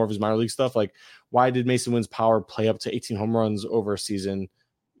seen more of his minor league stuff. Like, why did Mason Wynn's power play up to 18 home runs over a season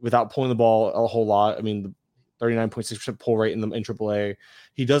without pulling the ball a whole lot? I mean, the 39.6% pull rate in AAA.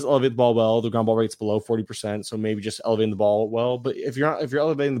 He does elevate the ball well. The ground ball rate's below 40%, so maybe just elevating the ball well. But if you're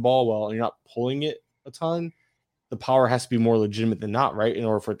elevating the ball well and you're not pulling it a ton, the power has to be more legitimate than not, right? In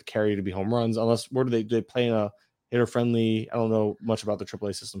order for it to carry to be home runs, unless where do they play in a hitter friendly? I don't know much about the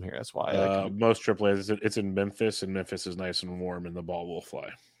AAA system here. That's why most AAA it's in Memphis, and Memphis is nice and warm, and the ball will fly.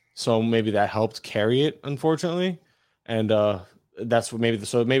 So maybe that helped carry it, unfortunately, and that's what maybe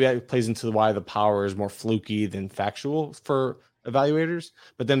that plays into why the power is more fluky than factual for evaluators.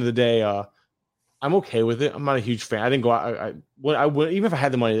 But at the end of the day, I'm okay with it. I'm not a huge fan. I didn't go out. I would, even if I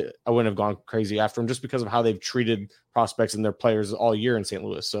had the money, I wouldn't have gone crazy after him just because of how they've treated prospects and their players all year in St.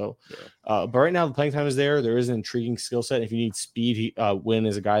 Louis. So, but right now the playing time is there. There is an intriguing skill set. If you need speed, Wynn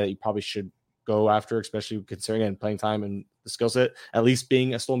is a guy that you probably should go after, especially considering again playing time and the skill set, at least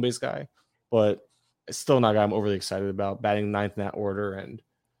being a stolen base guy. But it's still not a guy I'm overly excited about. Batting ninth in that order and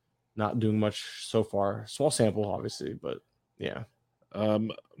not doing much so far. Small sample, obviously, but yeah.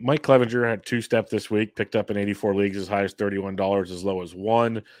 Mike Clevenger had 2-step this week, picked up in 84 leagues as high as $31, as low as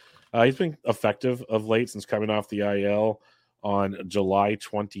 $1. He's been effective of late since coming off the IL on July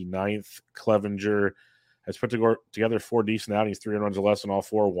 29th. Clevenger has put together 4 decent outings, 3 runs or less in all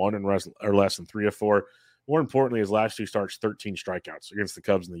 4, 1 and or less in 3 of 4. More importantly, his last 2 starts, 13 strikeouts against the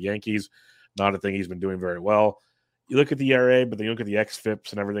Cubs and the Yankees. Not a thing he's been doing very well. You look at the ERA, but then you look at the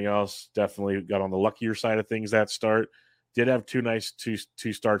xFIPs and everything else, definitely got on the luckier side of things that start. Did have 2 nice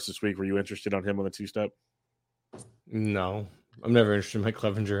two starts this week. Were you interested on him on the 2-step? No, I'm never interested in Mike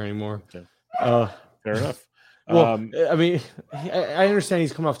Clevenger anymore. Okay. Fair enough. Well, I mean, I understand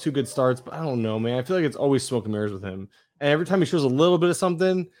he's coming off 2 good starts, but I don't know, man. I feel like it's always smoke and mirrors with him. And every time he shows a little bit of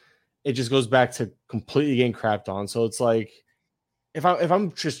something, it just goes back to completely getting crapped on. So it's like, if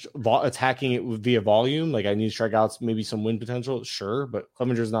I'm just attacking it via volume, like I need strikeouts, maybe some win potential, sure. But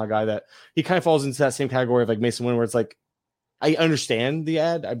Clevenger's not a guy that he kind of falls into that same category of like Mason Wynn, where it's like, I understand the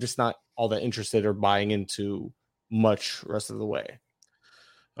ad. I'm just not all that interested or buying into much rest of the way.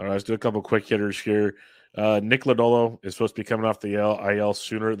 All right, let's do a couple quick hitters here. Nick Lodolo is supposed to be coming off the IL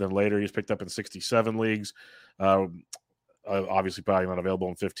sooner than later. He's picked up in 67 leagues. Obviously, probably not available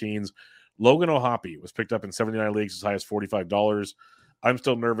in 15s. Logan O'Hoppe was picked up in 79 leagues as high as $45. I'm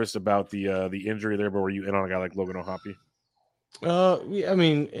still nervous about the injury there, but were you in on a guy like Logan O'Hoppe? I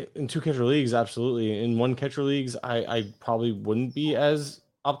mean, in 2 catcher leagues, absolutely. In 1 catcher leagues, I probably wouldn't be as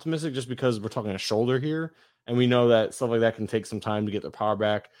optimistic just because we're talking a shoulder here, and we know that stuff like that can take some time to get their power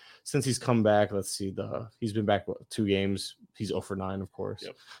back. Since he's come back, let's see, he's been back 2 games. He's 0 for 9, of course.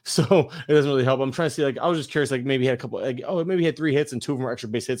 Yep. So it doesn't really help. I'm trying to see, like, I was just curious, like maybe he had a couple, like, maybe he had 3 hits and 2 of them were extra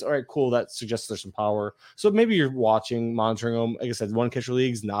base hits. All right, cool. That suggests there's some power. So maybe you're monitoring him. Like I said, 1 catcher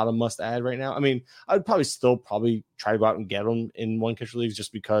leagues, not a must add right now. I mean, I'd probably try to go out and get him in 1 catcher leagues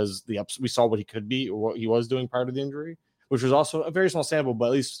just because we saw what he could be or what he was doing prior to the injury, which was also a very small sample, but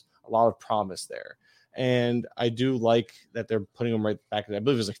at least a lot of promise there. And I do like that they're putting him right back. I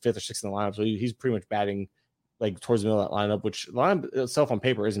believe it was like 5th or 6th in the lineup. So he's pretty much batting like towards the middle of that lineup, which the lineup itself on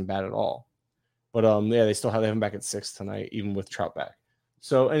paper isn't bad at all. But yeah, they still have him back at 6th tonight, even with Trout back.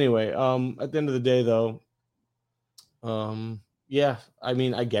 So anyway, at the end of the day, though, yeah, I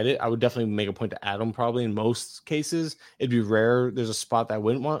mean, I get it. I would definitely make a point to add him probably in most cases. It'd be rare. There's a spot that I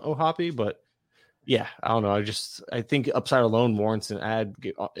wouldn't want O'Hoppe, but yeah, I don't know. I think upside alone warrants an add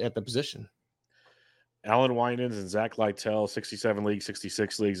at the position. Alan Winans and Zach Lytle, 67 leagues,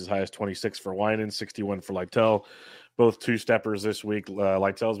 66 leagues, as high as 26 for Winans, 61 for Lytle. Both 2-steppers this week.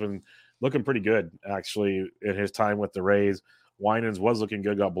 Lytle's been looking pretty good, actually, in his time with the Rays. Winans was looking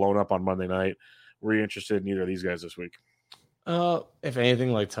good, got blown up on Monday night. Were you interested in either of these guys this week? If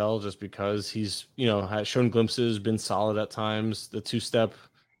anything, Lytle, just because he's, has shown glimpses, been solid at times. The 2-step,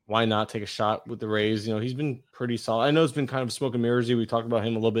 why not take a shot with the Rays? He's been pretty solid. I know it's been kind of smoke and mirrors. We talked about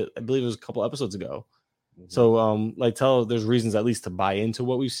him a little bit. I believe it was a couple episodes ago. So, Lytle, there's reasons at least to buy into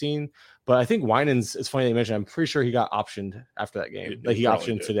what we've seen. But I think Winans, it's funny that you mentioned, I'm pretty sure he got optioned after that game. Like he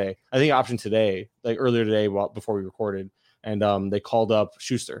optioned today. I think he optioned today, like earlier today, before we recorded. And they called up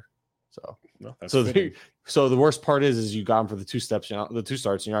Schuster. So, so the worst part is you got him for the 2 steps, the 2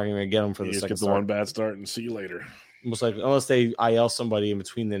 starts, and you're not going to get him for the second get the start. 1 bad start and see you later. Most likely, unless they IL somebody in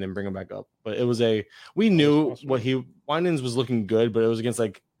between then and bring him back up. But it was we knew Winans was looking good, but it was against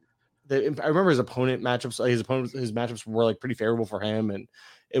like, I remember his opponent matchups. His matchups were like pretty favorable for him, and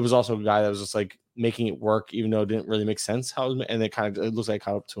it was also a guy that was just like making it work, even though it didn't really make sense and it looks like it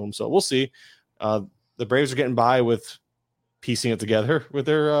caught up to him. So we'll see. The Braves are getting by with piecing it together with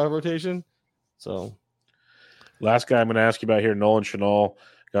their rotation. So last guy I'm going to ask you about here, Nolan Chanel,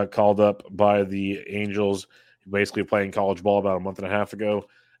 got called up by the Angels, basically playing college ball about a month and a half ago.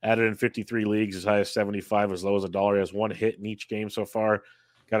 Added in 53 leagues, as high as 75, as low as $1. He has 1 hit in each game so far.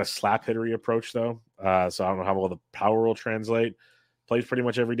 Got a slap hittery approach, though. So I don't know how well the power will translate. Plays pretty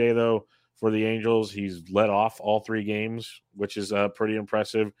much every day, though, for the Angels. He's led off all 3 games, which is pretty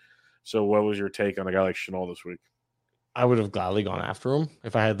impressive. So what was your take on a guy like Chanel this week? I would have gladly gone after him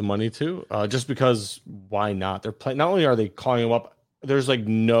if I had the money to, just because why not? They're playing. Not only are they calling him up, there's like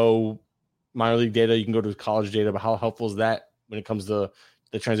no minor league data. You can go to college data, but how helpful is that when it comes to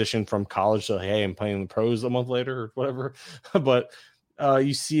the transition from college to, hey, I'm playing the pros a month later or whatever? But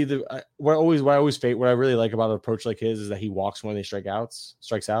you see what I really like about an approach like his is that he walks when he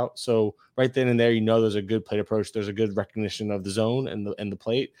strikes out. So right then and there, there's a good plate approach. There's a good recognition of the zone and the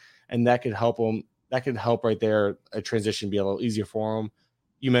plate, and that could help him. That could help right there. A transition be a little easier for him.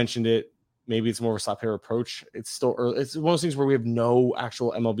 You mentioned it. Maybe it's more of a slap hitter approach. It's still early. It's one of those things where we have no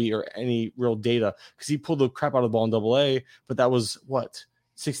actual MLB or any real data because he pulled the crap out of the ball in AA, but that was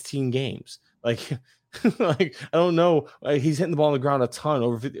 16 games. Like I don't know. He's hitting the ball on the ground a ton,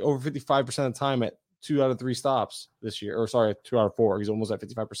 over 55% of the time at 2 out of 3 stops this year. Or sorry, 2 out of 4. He's almost at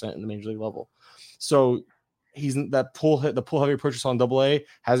 55% in the major league level. So he's the pull heavy approach on AA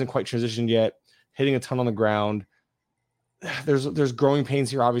hasn't quite transitioned yet. Hitting a ton on the ground. There's growing pains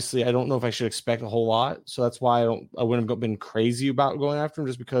here. Obviously, I don't know if I should expect a whole lot. So that's why I wouldn't have been crazy about going after him,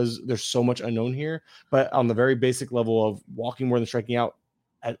 just because there's so much unknown here. But on the very basic level of walking more than striking out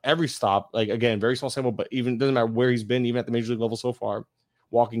at every stop, like again, very small sample, but even doesn't matter where he's been, even at the major league level so far,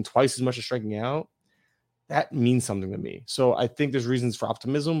 walking twice as much as striking out, that means something to me. So I think there's reasons for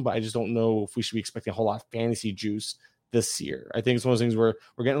optimism, but I just don't know if we should be expecting a whole lot of fantasy juice this year. I think it's one of those things where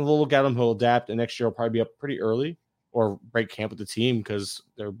we're getting a little look at him. He'll adapt, and next year he'll probably be up pretty early or break camp with the team because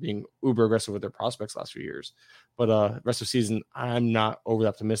they're being uber aggressive with their prospects last few years. But rest of the season, I'm not overly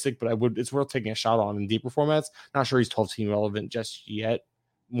optimistic, but it's worth taking a shot on in deeper formats. Not sure he's 12-team relevant just yet,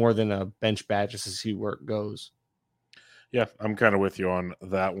 more than a bench bat just to see where it goes. Yeah, I'm kind of with you on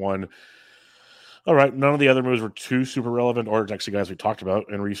that one. All right, none of the other moves were too super relevant, or actually guys we talked about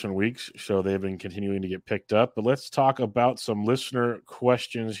in recent weeks, so they've been continuing to get picked up. But let's talk about some listener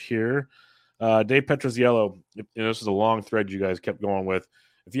questions here. Dave Petroziello, this is a long thread you guys kept going with.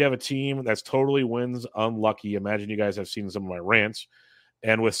 If you have a team that's totally wins unlucky, imagine you guys have seen some of my rants,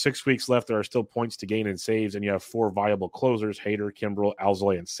 and with 6 weeks left, there are still points to gain in saves, and you have 4 viable closers, Hader, Kimbrel,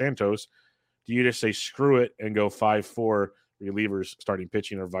 Alzolay, and Santos. Do you just say screw it and go 5-4 relievers starting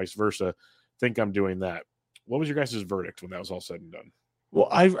pitching, or vice versa? Think I'm doing that. What was your guys' verdict when that was all said and done? Well,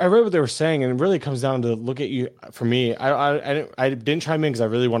 I read what they were saying, and it really comes down to look at you. For me, I didn't chime in because I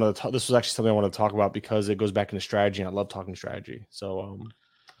really wanted to talk. This was actually something I wanted to talk about because it goes back into strategy, and I love talking strategy. So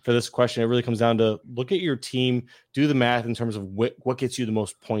for this question, it really comes down to look at your team, do the math in terms of what gets you the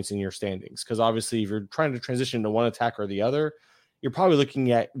most points in your standings. Because obviously, if you're trying to transition to one attack or the other, you're probably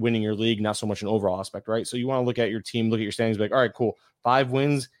looking at winning your league, not so much an overall aspect, right? So you want to look at your team, look at your standings, be like, all right, cool. 5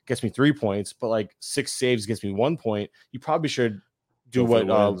 wins gets me 3 points, but like 6 saves gets me 1 point. You probably should do what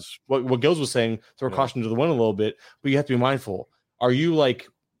Gills was saying, throw caution to the wind a little bit, but you have to be mindful. Are you like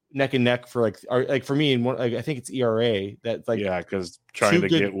neck and neck for for me, and I think it's ERA that because trying to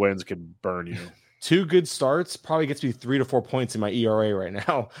get wins could burn you. 2 good starts probably gets me 3 to 4 points in my ERA right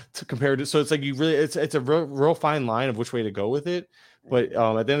now compared to. So it's like it's a real fine line of which way to go with it. But at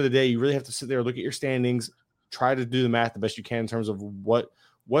the end of the day, you really have to sit there, look at your standings, try to do the math the best you can in terms of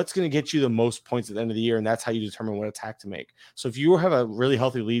what's going to get you the most points at the end of the year, and that's how you determine what attack to make. So if you have a really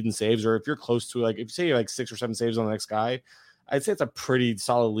healthy lead in saves, or if you're close to if you say you're like 6 or 7 saves on the next guy, I'd say it's a pretty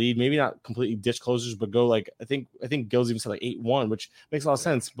solid lead. Maybe not completely ditch closers, but go I think Gills even said 8-1, which makes a lot of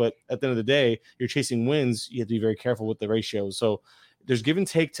sense. But at the end of the day, you're chasing wins. You have to be very careful with the ratios. So there's give and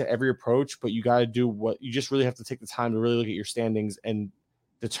take to every approach, but you got to do you just really have to take the time to really look at your standings and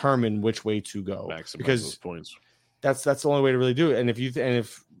determine which way to go. Maximize because those points. That's the only way to really do it. And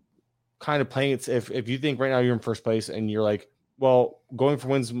if kind of playing it, if you think right now you're in first place and you're like, well, going for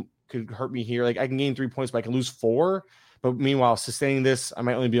wins could hurt me here. Like I can gain 3 points, but I can lose 4. But meanwhile, sustaining this, I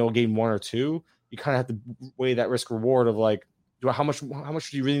might only be able to gain 1 or 2. You kind of have to weigh that risk reward of like, how much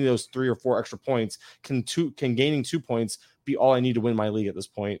do you really need those 3 or 4 extra points? Can gaining 2 points be all I need to win my league at this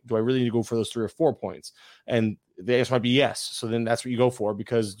point? Do I really need to go for those 3 or 4 points? And the answer might be yes. So then that's what you go for,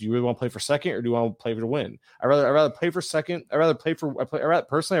 because do you really want to play for second, or do you want to play to win? I'd rather play for second. I'd rather play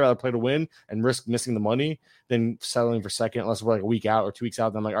to win and risk missing the money than settling for second, unless we're like a week out or 2 weeks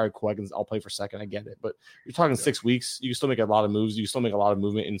out. Then I'm like, all right, cool, I'll play for second. I get it. But you're talking 6 weeks. You can still make a lot of moves. You can still make a lot of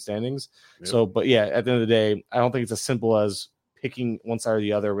movement in standings. Yep. So, but yeah, at the end of the day, I don't think it's as simple as picking one side or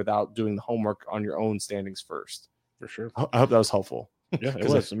the other without doing the homework on your own standings first. For sure. I hope that was helpful. Yeah, it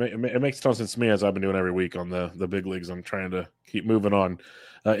was. It makes a ton of sense to me, as I've been doing every week on the big leagues. I'm trying to keep moving on.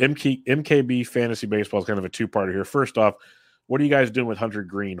 MKB Fantasy Baseball is kind of a two-parter here. First off, what are you guys doing with Hunter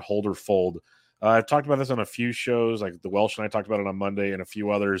Green, hold or fold? I've talked about this on a few shows, like the Welsh and I talked about it on Monday and a few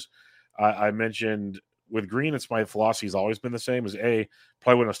others. I mentioned with Green, it's my philosophy has always been the same as A,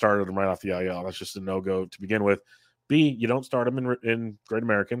 probably wouldn't have started him right off the IL. That's just a no-go to begin with. B, you don't start him in Great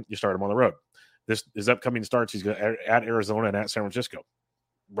American. You start him on the road. His upcoming starts, he's at Arizona and at San Francisco.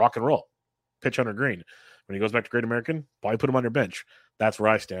 Rock and roll. Pitch Hunter Green. When he goes back to Great American, probably put him on your bench. That's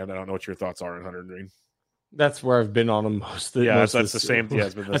where I stand. I don't know what your thoughts are on Hunter Green. That's where I've been on him most. That's the same. Yeah,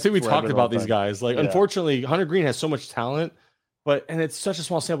 I think we talked about these guys. Like, unfortunately, Hunter Green has so much talent, and it's such a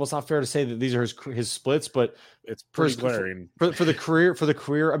small sample. It's not fair to say that these are his splits, but it's pretty glaring for the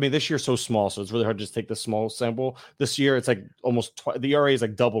career. I mean, this year's so small, so it's really hard to just take the small sample. This year, it's like almost the ERA is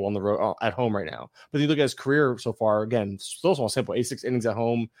like double on the road at home right now. But you look at his career so far, again, still small sample. 86 innings at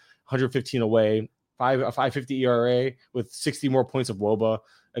home, 115 away, a 5.50 ERA with 60 more points of WOBA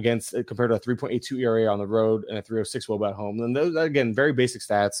against compared to a 3.82 ERA on the road and a 3.06 WOBA at home. And those, again, very basic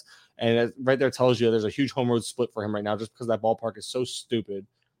stats. And right there tells you there's a huge home road split for him right now, just because that ballpark is so stupid.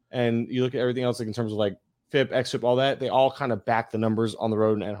 And you look at everything else, like in terms of like FIP, XFIP, all that, they all kind of back the numbers on the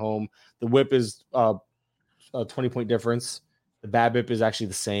road and at home. The WHIP is a 20-point difference. The BABIP is actually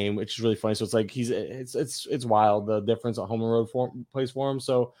the same, which is really funny. So it's like it's wild, the difference on home and road plays for him.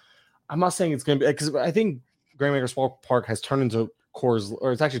 So I'm not saying it's going to be, because I think Great American Small Park has turned into Coors,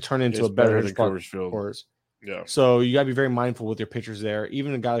 or it's actually turned into a better than Coors. Yeah. So you got to be very mindful with your pitchers there.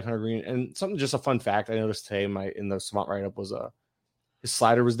 Even a guy like Hunter Green, and something, just a fun fact I noticed today in the Savant write-up was his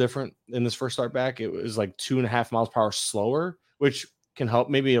slider was different in this first start back. It was like 2.5 miles per hour slower, which can help.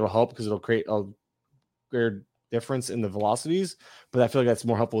 Maybe it'll help because it'll create a greater difference in the velocities. But I feel like that's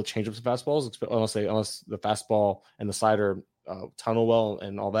more helpful with changeups and fastballs, unless the fastball and the slider tunnel well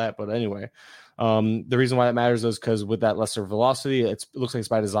and all that. But anyway, the reason why that matters is because with that lesser velocity, it looks like it's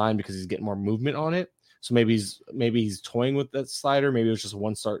by design because he's getting more movement on it. So maybe he's toying with that slider. Maybe it was just a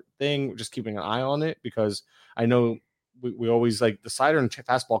one start thing, just keeping an eye on it, because I know we always like the slider and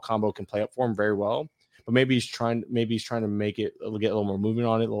fastball combo can play up for him very well. But maybe he's trying to make it get a little more movement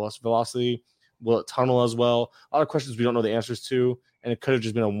on it, a little less velocity. Will it tunnel as well? A lot of questions we don't know the answers to, and it could have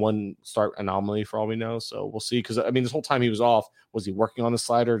just been a one start anomaly for all we know. So we'll see. Because I mean, this whole time he was off, was he working on the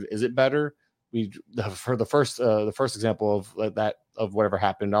slider? Is it better? For the first example of that of whatever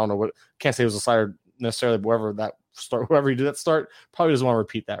happened, I don't know can't say it was a slider necessarily, but whoever he did that start probably doesn't want to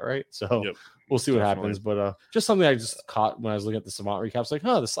repeat that, right? So we'll see what happens. But just something I just caught when I was looking at the Savant recaps, like,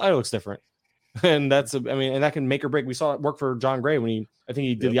 the slider looks different. And and that can make or break. We saw it work for John Gray when I think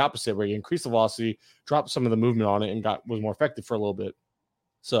he did the opposite, where he increased the velocity, dropped some of the movement on it, and was more effective for a little bit.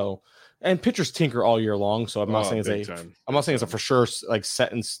 So, and pitchers tinker all year long. So I'm not saying it's a for sure like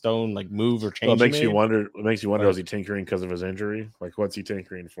set in stone like move or change. Well, it makes you wonder. Is he tinkering because of his injury? Like, what's he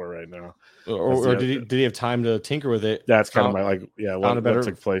tinkering for right now? Or did he have time to tinker with it? That's kind of my what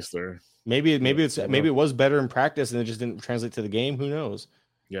took place there. Maybe it was better in practice and it just didn't translate to the game. Who knows?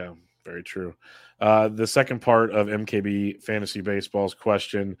 Yeah. Very true. The second part of MKB Fantasy Baseball's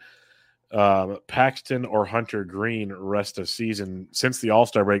question, Paxton or Hunter Green rest of season. Since the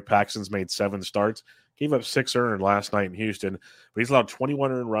All-Star break, Paxton's made 7 starts, gave up 6 earned last night in Houston, but he's allowed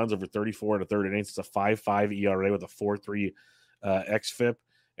 21 earned runs over 34 and a third innings. It's a 5.5 ERA with a 4.3 xFIP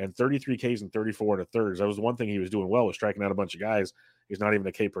and 33 Ks and 34 and a third. That was one thing he was doing well, was striking out a bunch of guys. He's not even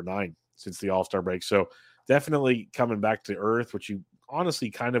a K per 9 since the All-Star break. So definitely coming back to earth, which you honestly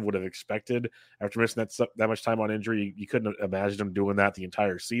kind of would have expected after missing that much time on injury. You couldn't imagine him doing that the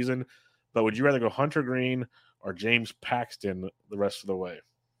entire season. But would you rather go Hunter Green or James Paxton the rest of the way?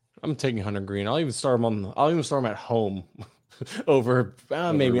 I'm taking Hunter Green. I'll even start him at home over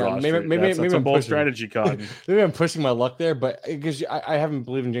maybe a bold strategy, Cotton. Maybe I'm pushing my luck there, but because I haven't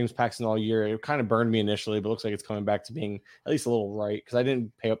believed in James Paxton all year. It kind of burned me initially, but it looks like it's coming back to being at least a little right, because I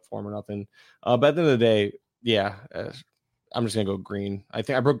didn't pay up for him or nothing. But at the end of the day, I'm just going to go Green. I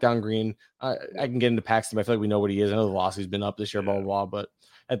think I broke down Green. I can get into Paxton, but I feel like we know what he is. I know the velocity's been up this year, blah, blah, blah. But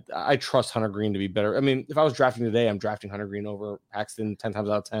I trust Hunter Green to be better. I mean, if I was drafting today, I'm drafting Hunter Green over Paxton 10 times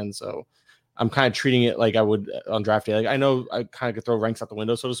out of 10. So I'm kind of treating it like I would on draft day. Like I know I kind of could throw ranks out the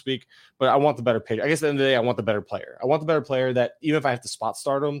window, so to speak, but I want the better pitcher. I guess at the end of the day, I want the better player. I want the better player that even if I have to spot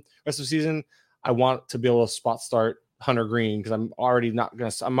start him rest of the season, I want to be able to spot start Hunter Green because I'm already not going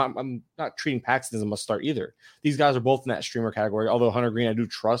to. I'm not treating Paxton as a must start either. These guys are both in that streamer category. Although Hunter Green, I do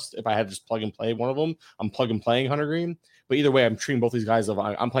trust if I had to just plug and play one of them, I'm plug and playing Hunter Green. But either way, I'm treating both these guys.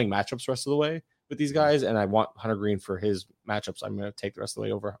 I'm playing matchups the rest of the way with these guys, and I want Hunter Green for his matchups. I'm going to take the rest of the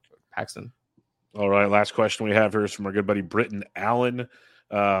way over Paxton. All right, last question we have here is from our good buddy Britton Allen.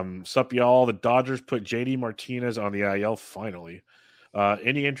 Sup, y'all? The Dodgers put JD Martinez on the IL finally.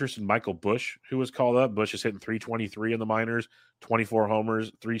 Any interest in Michael Busch, who was called up? Busch is hitting 323 in the minors, 24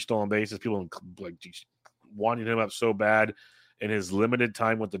 homers, 3 stolen bases. People like wanting him up so bad. In his limited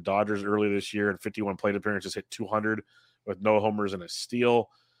time with the Dodgers earlier this year and 51 plate appearances, hit 200 with no homers and a steal.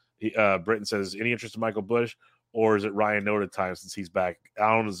 Britton says, any interest in Michael Busch, or is it Ryan Noda time since he's back?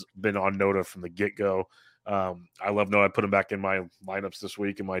 Allen has been on Noda from the get-go. I love Noda. I put him back in my lineups this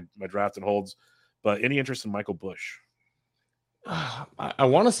week in my draft and holds. But any interest in Michael Busch? I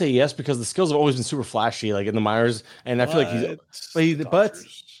want to say yes because the skills have always been super flashy, like in the minors, and I feel like they don't.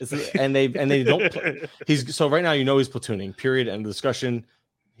 He's so right now, he's platooning. Period. End of discussion.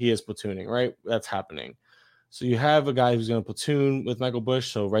 He is platooning. Right, that's happening. So you have a guy who's going to platoon with Michael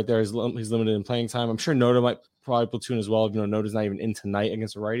Busch. So right there, he's limited in playing time. I'm sure Noda might probably platoon as well. Noda's not even in tonight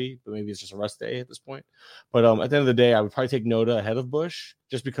against a righty, but maybe it's just a rest day at this point. But at the end of the day, I would probably take Noda ahead of Busch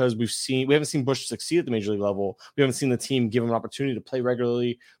just because we haven't seen Busch succeed at the major league level. We haven't seen the team give him an opportunity to play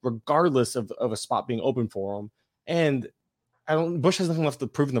regularly, regardless of a spot being open for him. And Busch has nothing left to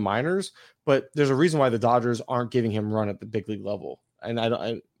prove in the minors, but there's a reason why the Dodgers aren't giving him run at the big league level.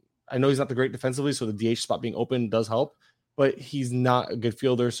 And I know he's not the great defensively, so the DH spot being open does help, but he's not a good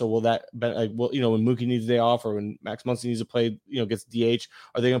fielder. So will that, when Mookie needs a day off or when Max Muncy needs to play, gets DH,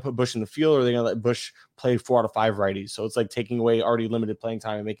 are they going to put Busch in the field or are they going to let Busch play 4 out of 5 righties? So it's like taking away already limited playing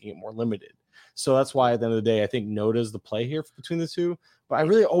time and making it more limited. So that's why at the end of the day, I think Noda's the play here between the two. But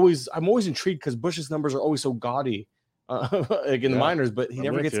I'm always intrigued because Busch's numbers are always so gaudy. Like in the minors, but he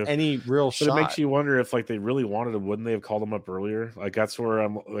never gets any real shot. But it makes you wonder if they really wanted him, wouldn't they have called him up earlier? Like that's where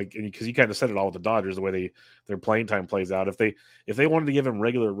I'm like, because you kind of said it all with the Dodgers, the way their playing time plays out. If they wanted to give him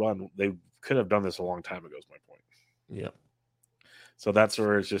regular run, they could have done this a long time ago. Is my point. Yeah. So that's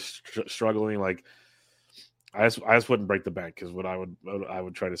where it's just struggling. Like I just wouldn't break the bank because what I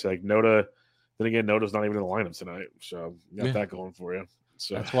would try to say, like Noda. Then again, Noda's not even in the lineup tonight, so you got that going for you.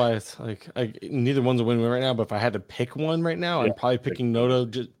 So that's why it's like neither one's a win-win right now. But if I had to pick one right now, I'm probably picking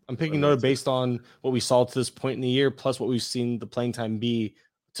Noda. I'm picking Noda based on what we saw to this point in the year, plus what we've seen the playing time be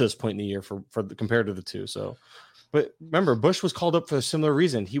to this point in the year for compared to the two. So, but remember, Busch was called up for a similar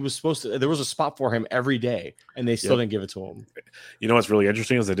reason. He was supposed to. There was a spot for him every day, and they still didn't give it to him. You know what's really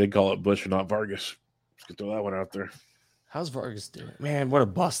interesting is they did call up Busch and not Vargas. Just throw that one out there. How's Vargas doing? Man, what a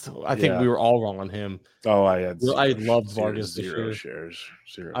bust. I think we were all wrong on him. Oh, I loved Vargas this year.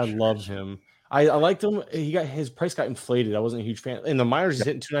 Zero I loved him. I liked him. His price got inflated. I wasn't a huge fan. In the minors, he's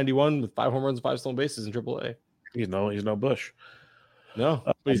hitting 291 with 5 home runs and 5 stolen bases in AAA. He's no Busch. No,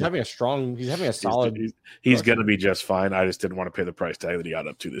 but he's having a solid. He's going to be just fine. I just didn't want to pay the price tag that he got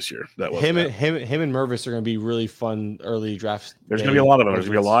up to this year. That was him and Mervis are going to be really fun early drafts. There's going to be a lot of them. There's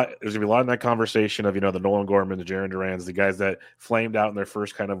going to be a lot in that conversation of the Nolan Gorman, the Jaron Durans, the guys that flamed out in their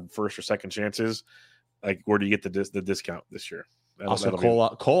first or second chances. Like, where do you get the discount this year? Also,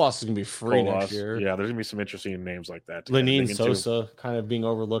 Colas is going to be free next year. Yeah, there's going to be some interesting names like that. Lenine Sosa kind of being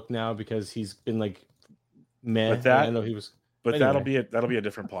overlooked now because he's been like meh. I know he was. But anyway. that'll be a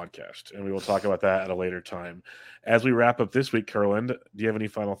different podcast, and we will talk about that at a later time. As we wrap up this week, Kurland, do you have any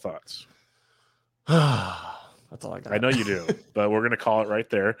final thoughts? That's all I got. I know you do, but we're going to call it right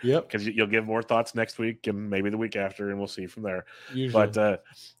there. Yep. Because you'll give more thoughts next week and maybe the week after, and we'll see from there. Usually. But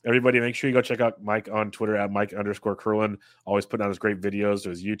everybody, make sure you go check out Mike on Twitter at Mike_Kurland. Always putting out his great videos to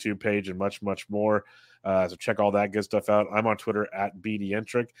his YouTube page and much, much more. So check all that good stuff out. I'm on Twitter at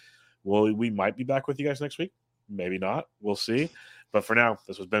BDentric. We might be back with you guys next week. Maybe not. We'll see. But for now,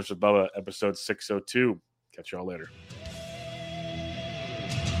 this was Bench with Bubba, episode 602. Catch y'all later.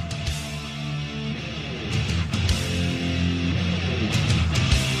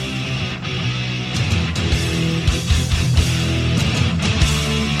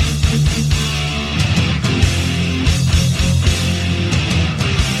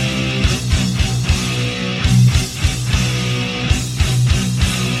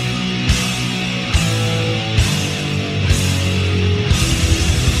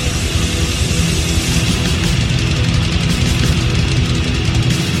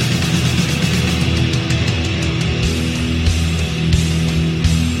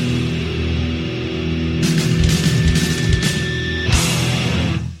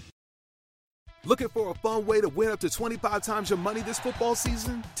 Looking for a fun way to win up to 25 times your money this football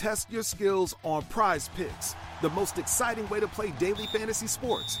season? Test your skills on Prize Picks, the most exciting way to play daily fantasy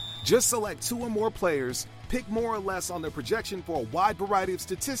sports. Just select 2 or more players, pick more or less on their projection for a wide variety of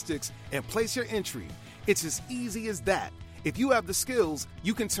statistics, and place your entry. It's as easy as that. If you have the skills,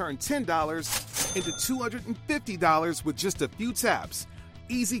 you can turn $10 into $250 with just a few taps.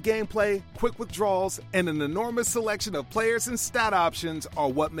 Easy gameplay, quick withdrawals, and an enormous selection of players and stat options are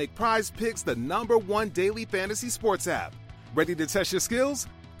what make Prize Picks the #1 daily fantasy sports app. Ready to test your skills?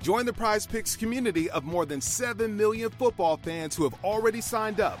 Join the Prize Picks community of more than 7 million football fans who have already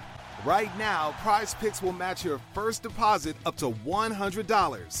signed up. Right now, Prize Picks will match your first deposit up to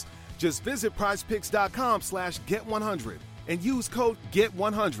 $100. Just visit prizepicks.com/get100 and use code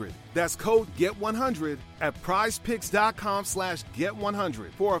GET100. That's code GET100 at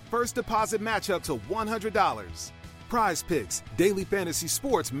prizepicks.com/get100 for a first deposit match up to $100. Prize Picks, daily fantasy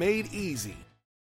sports made easy.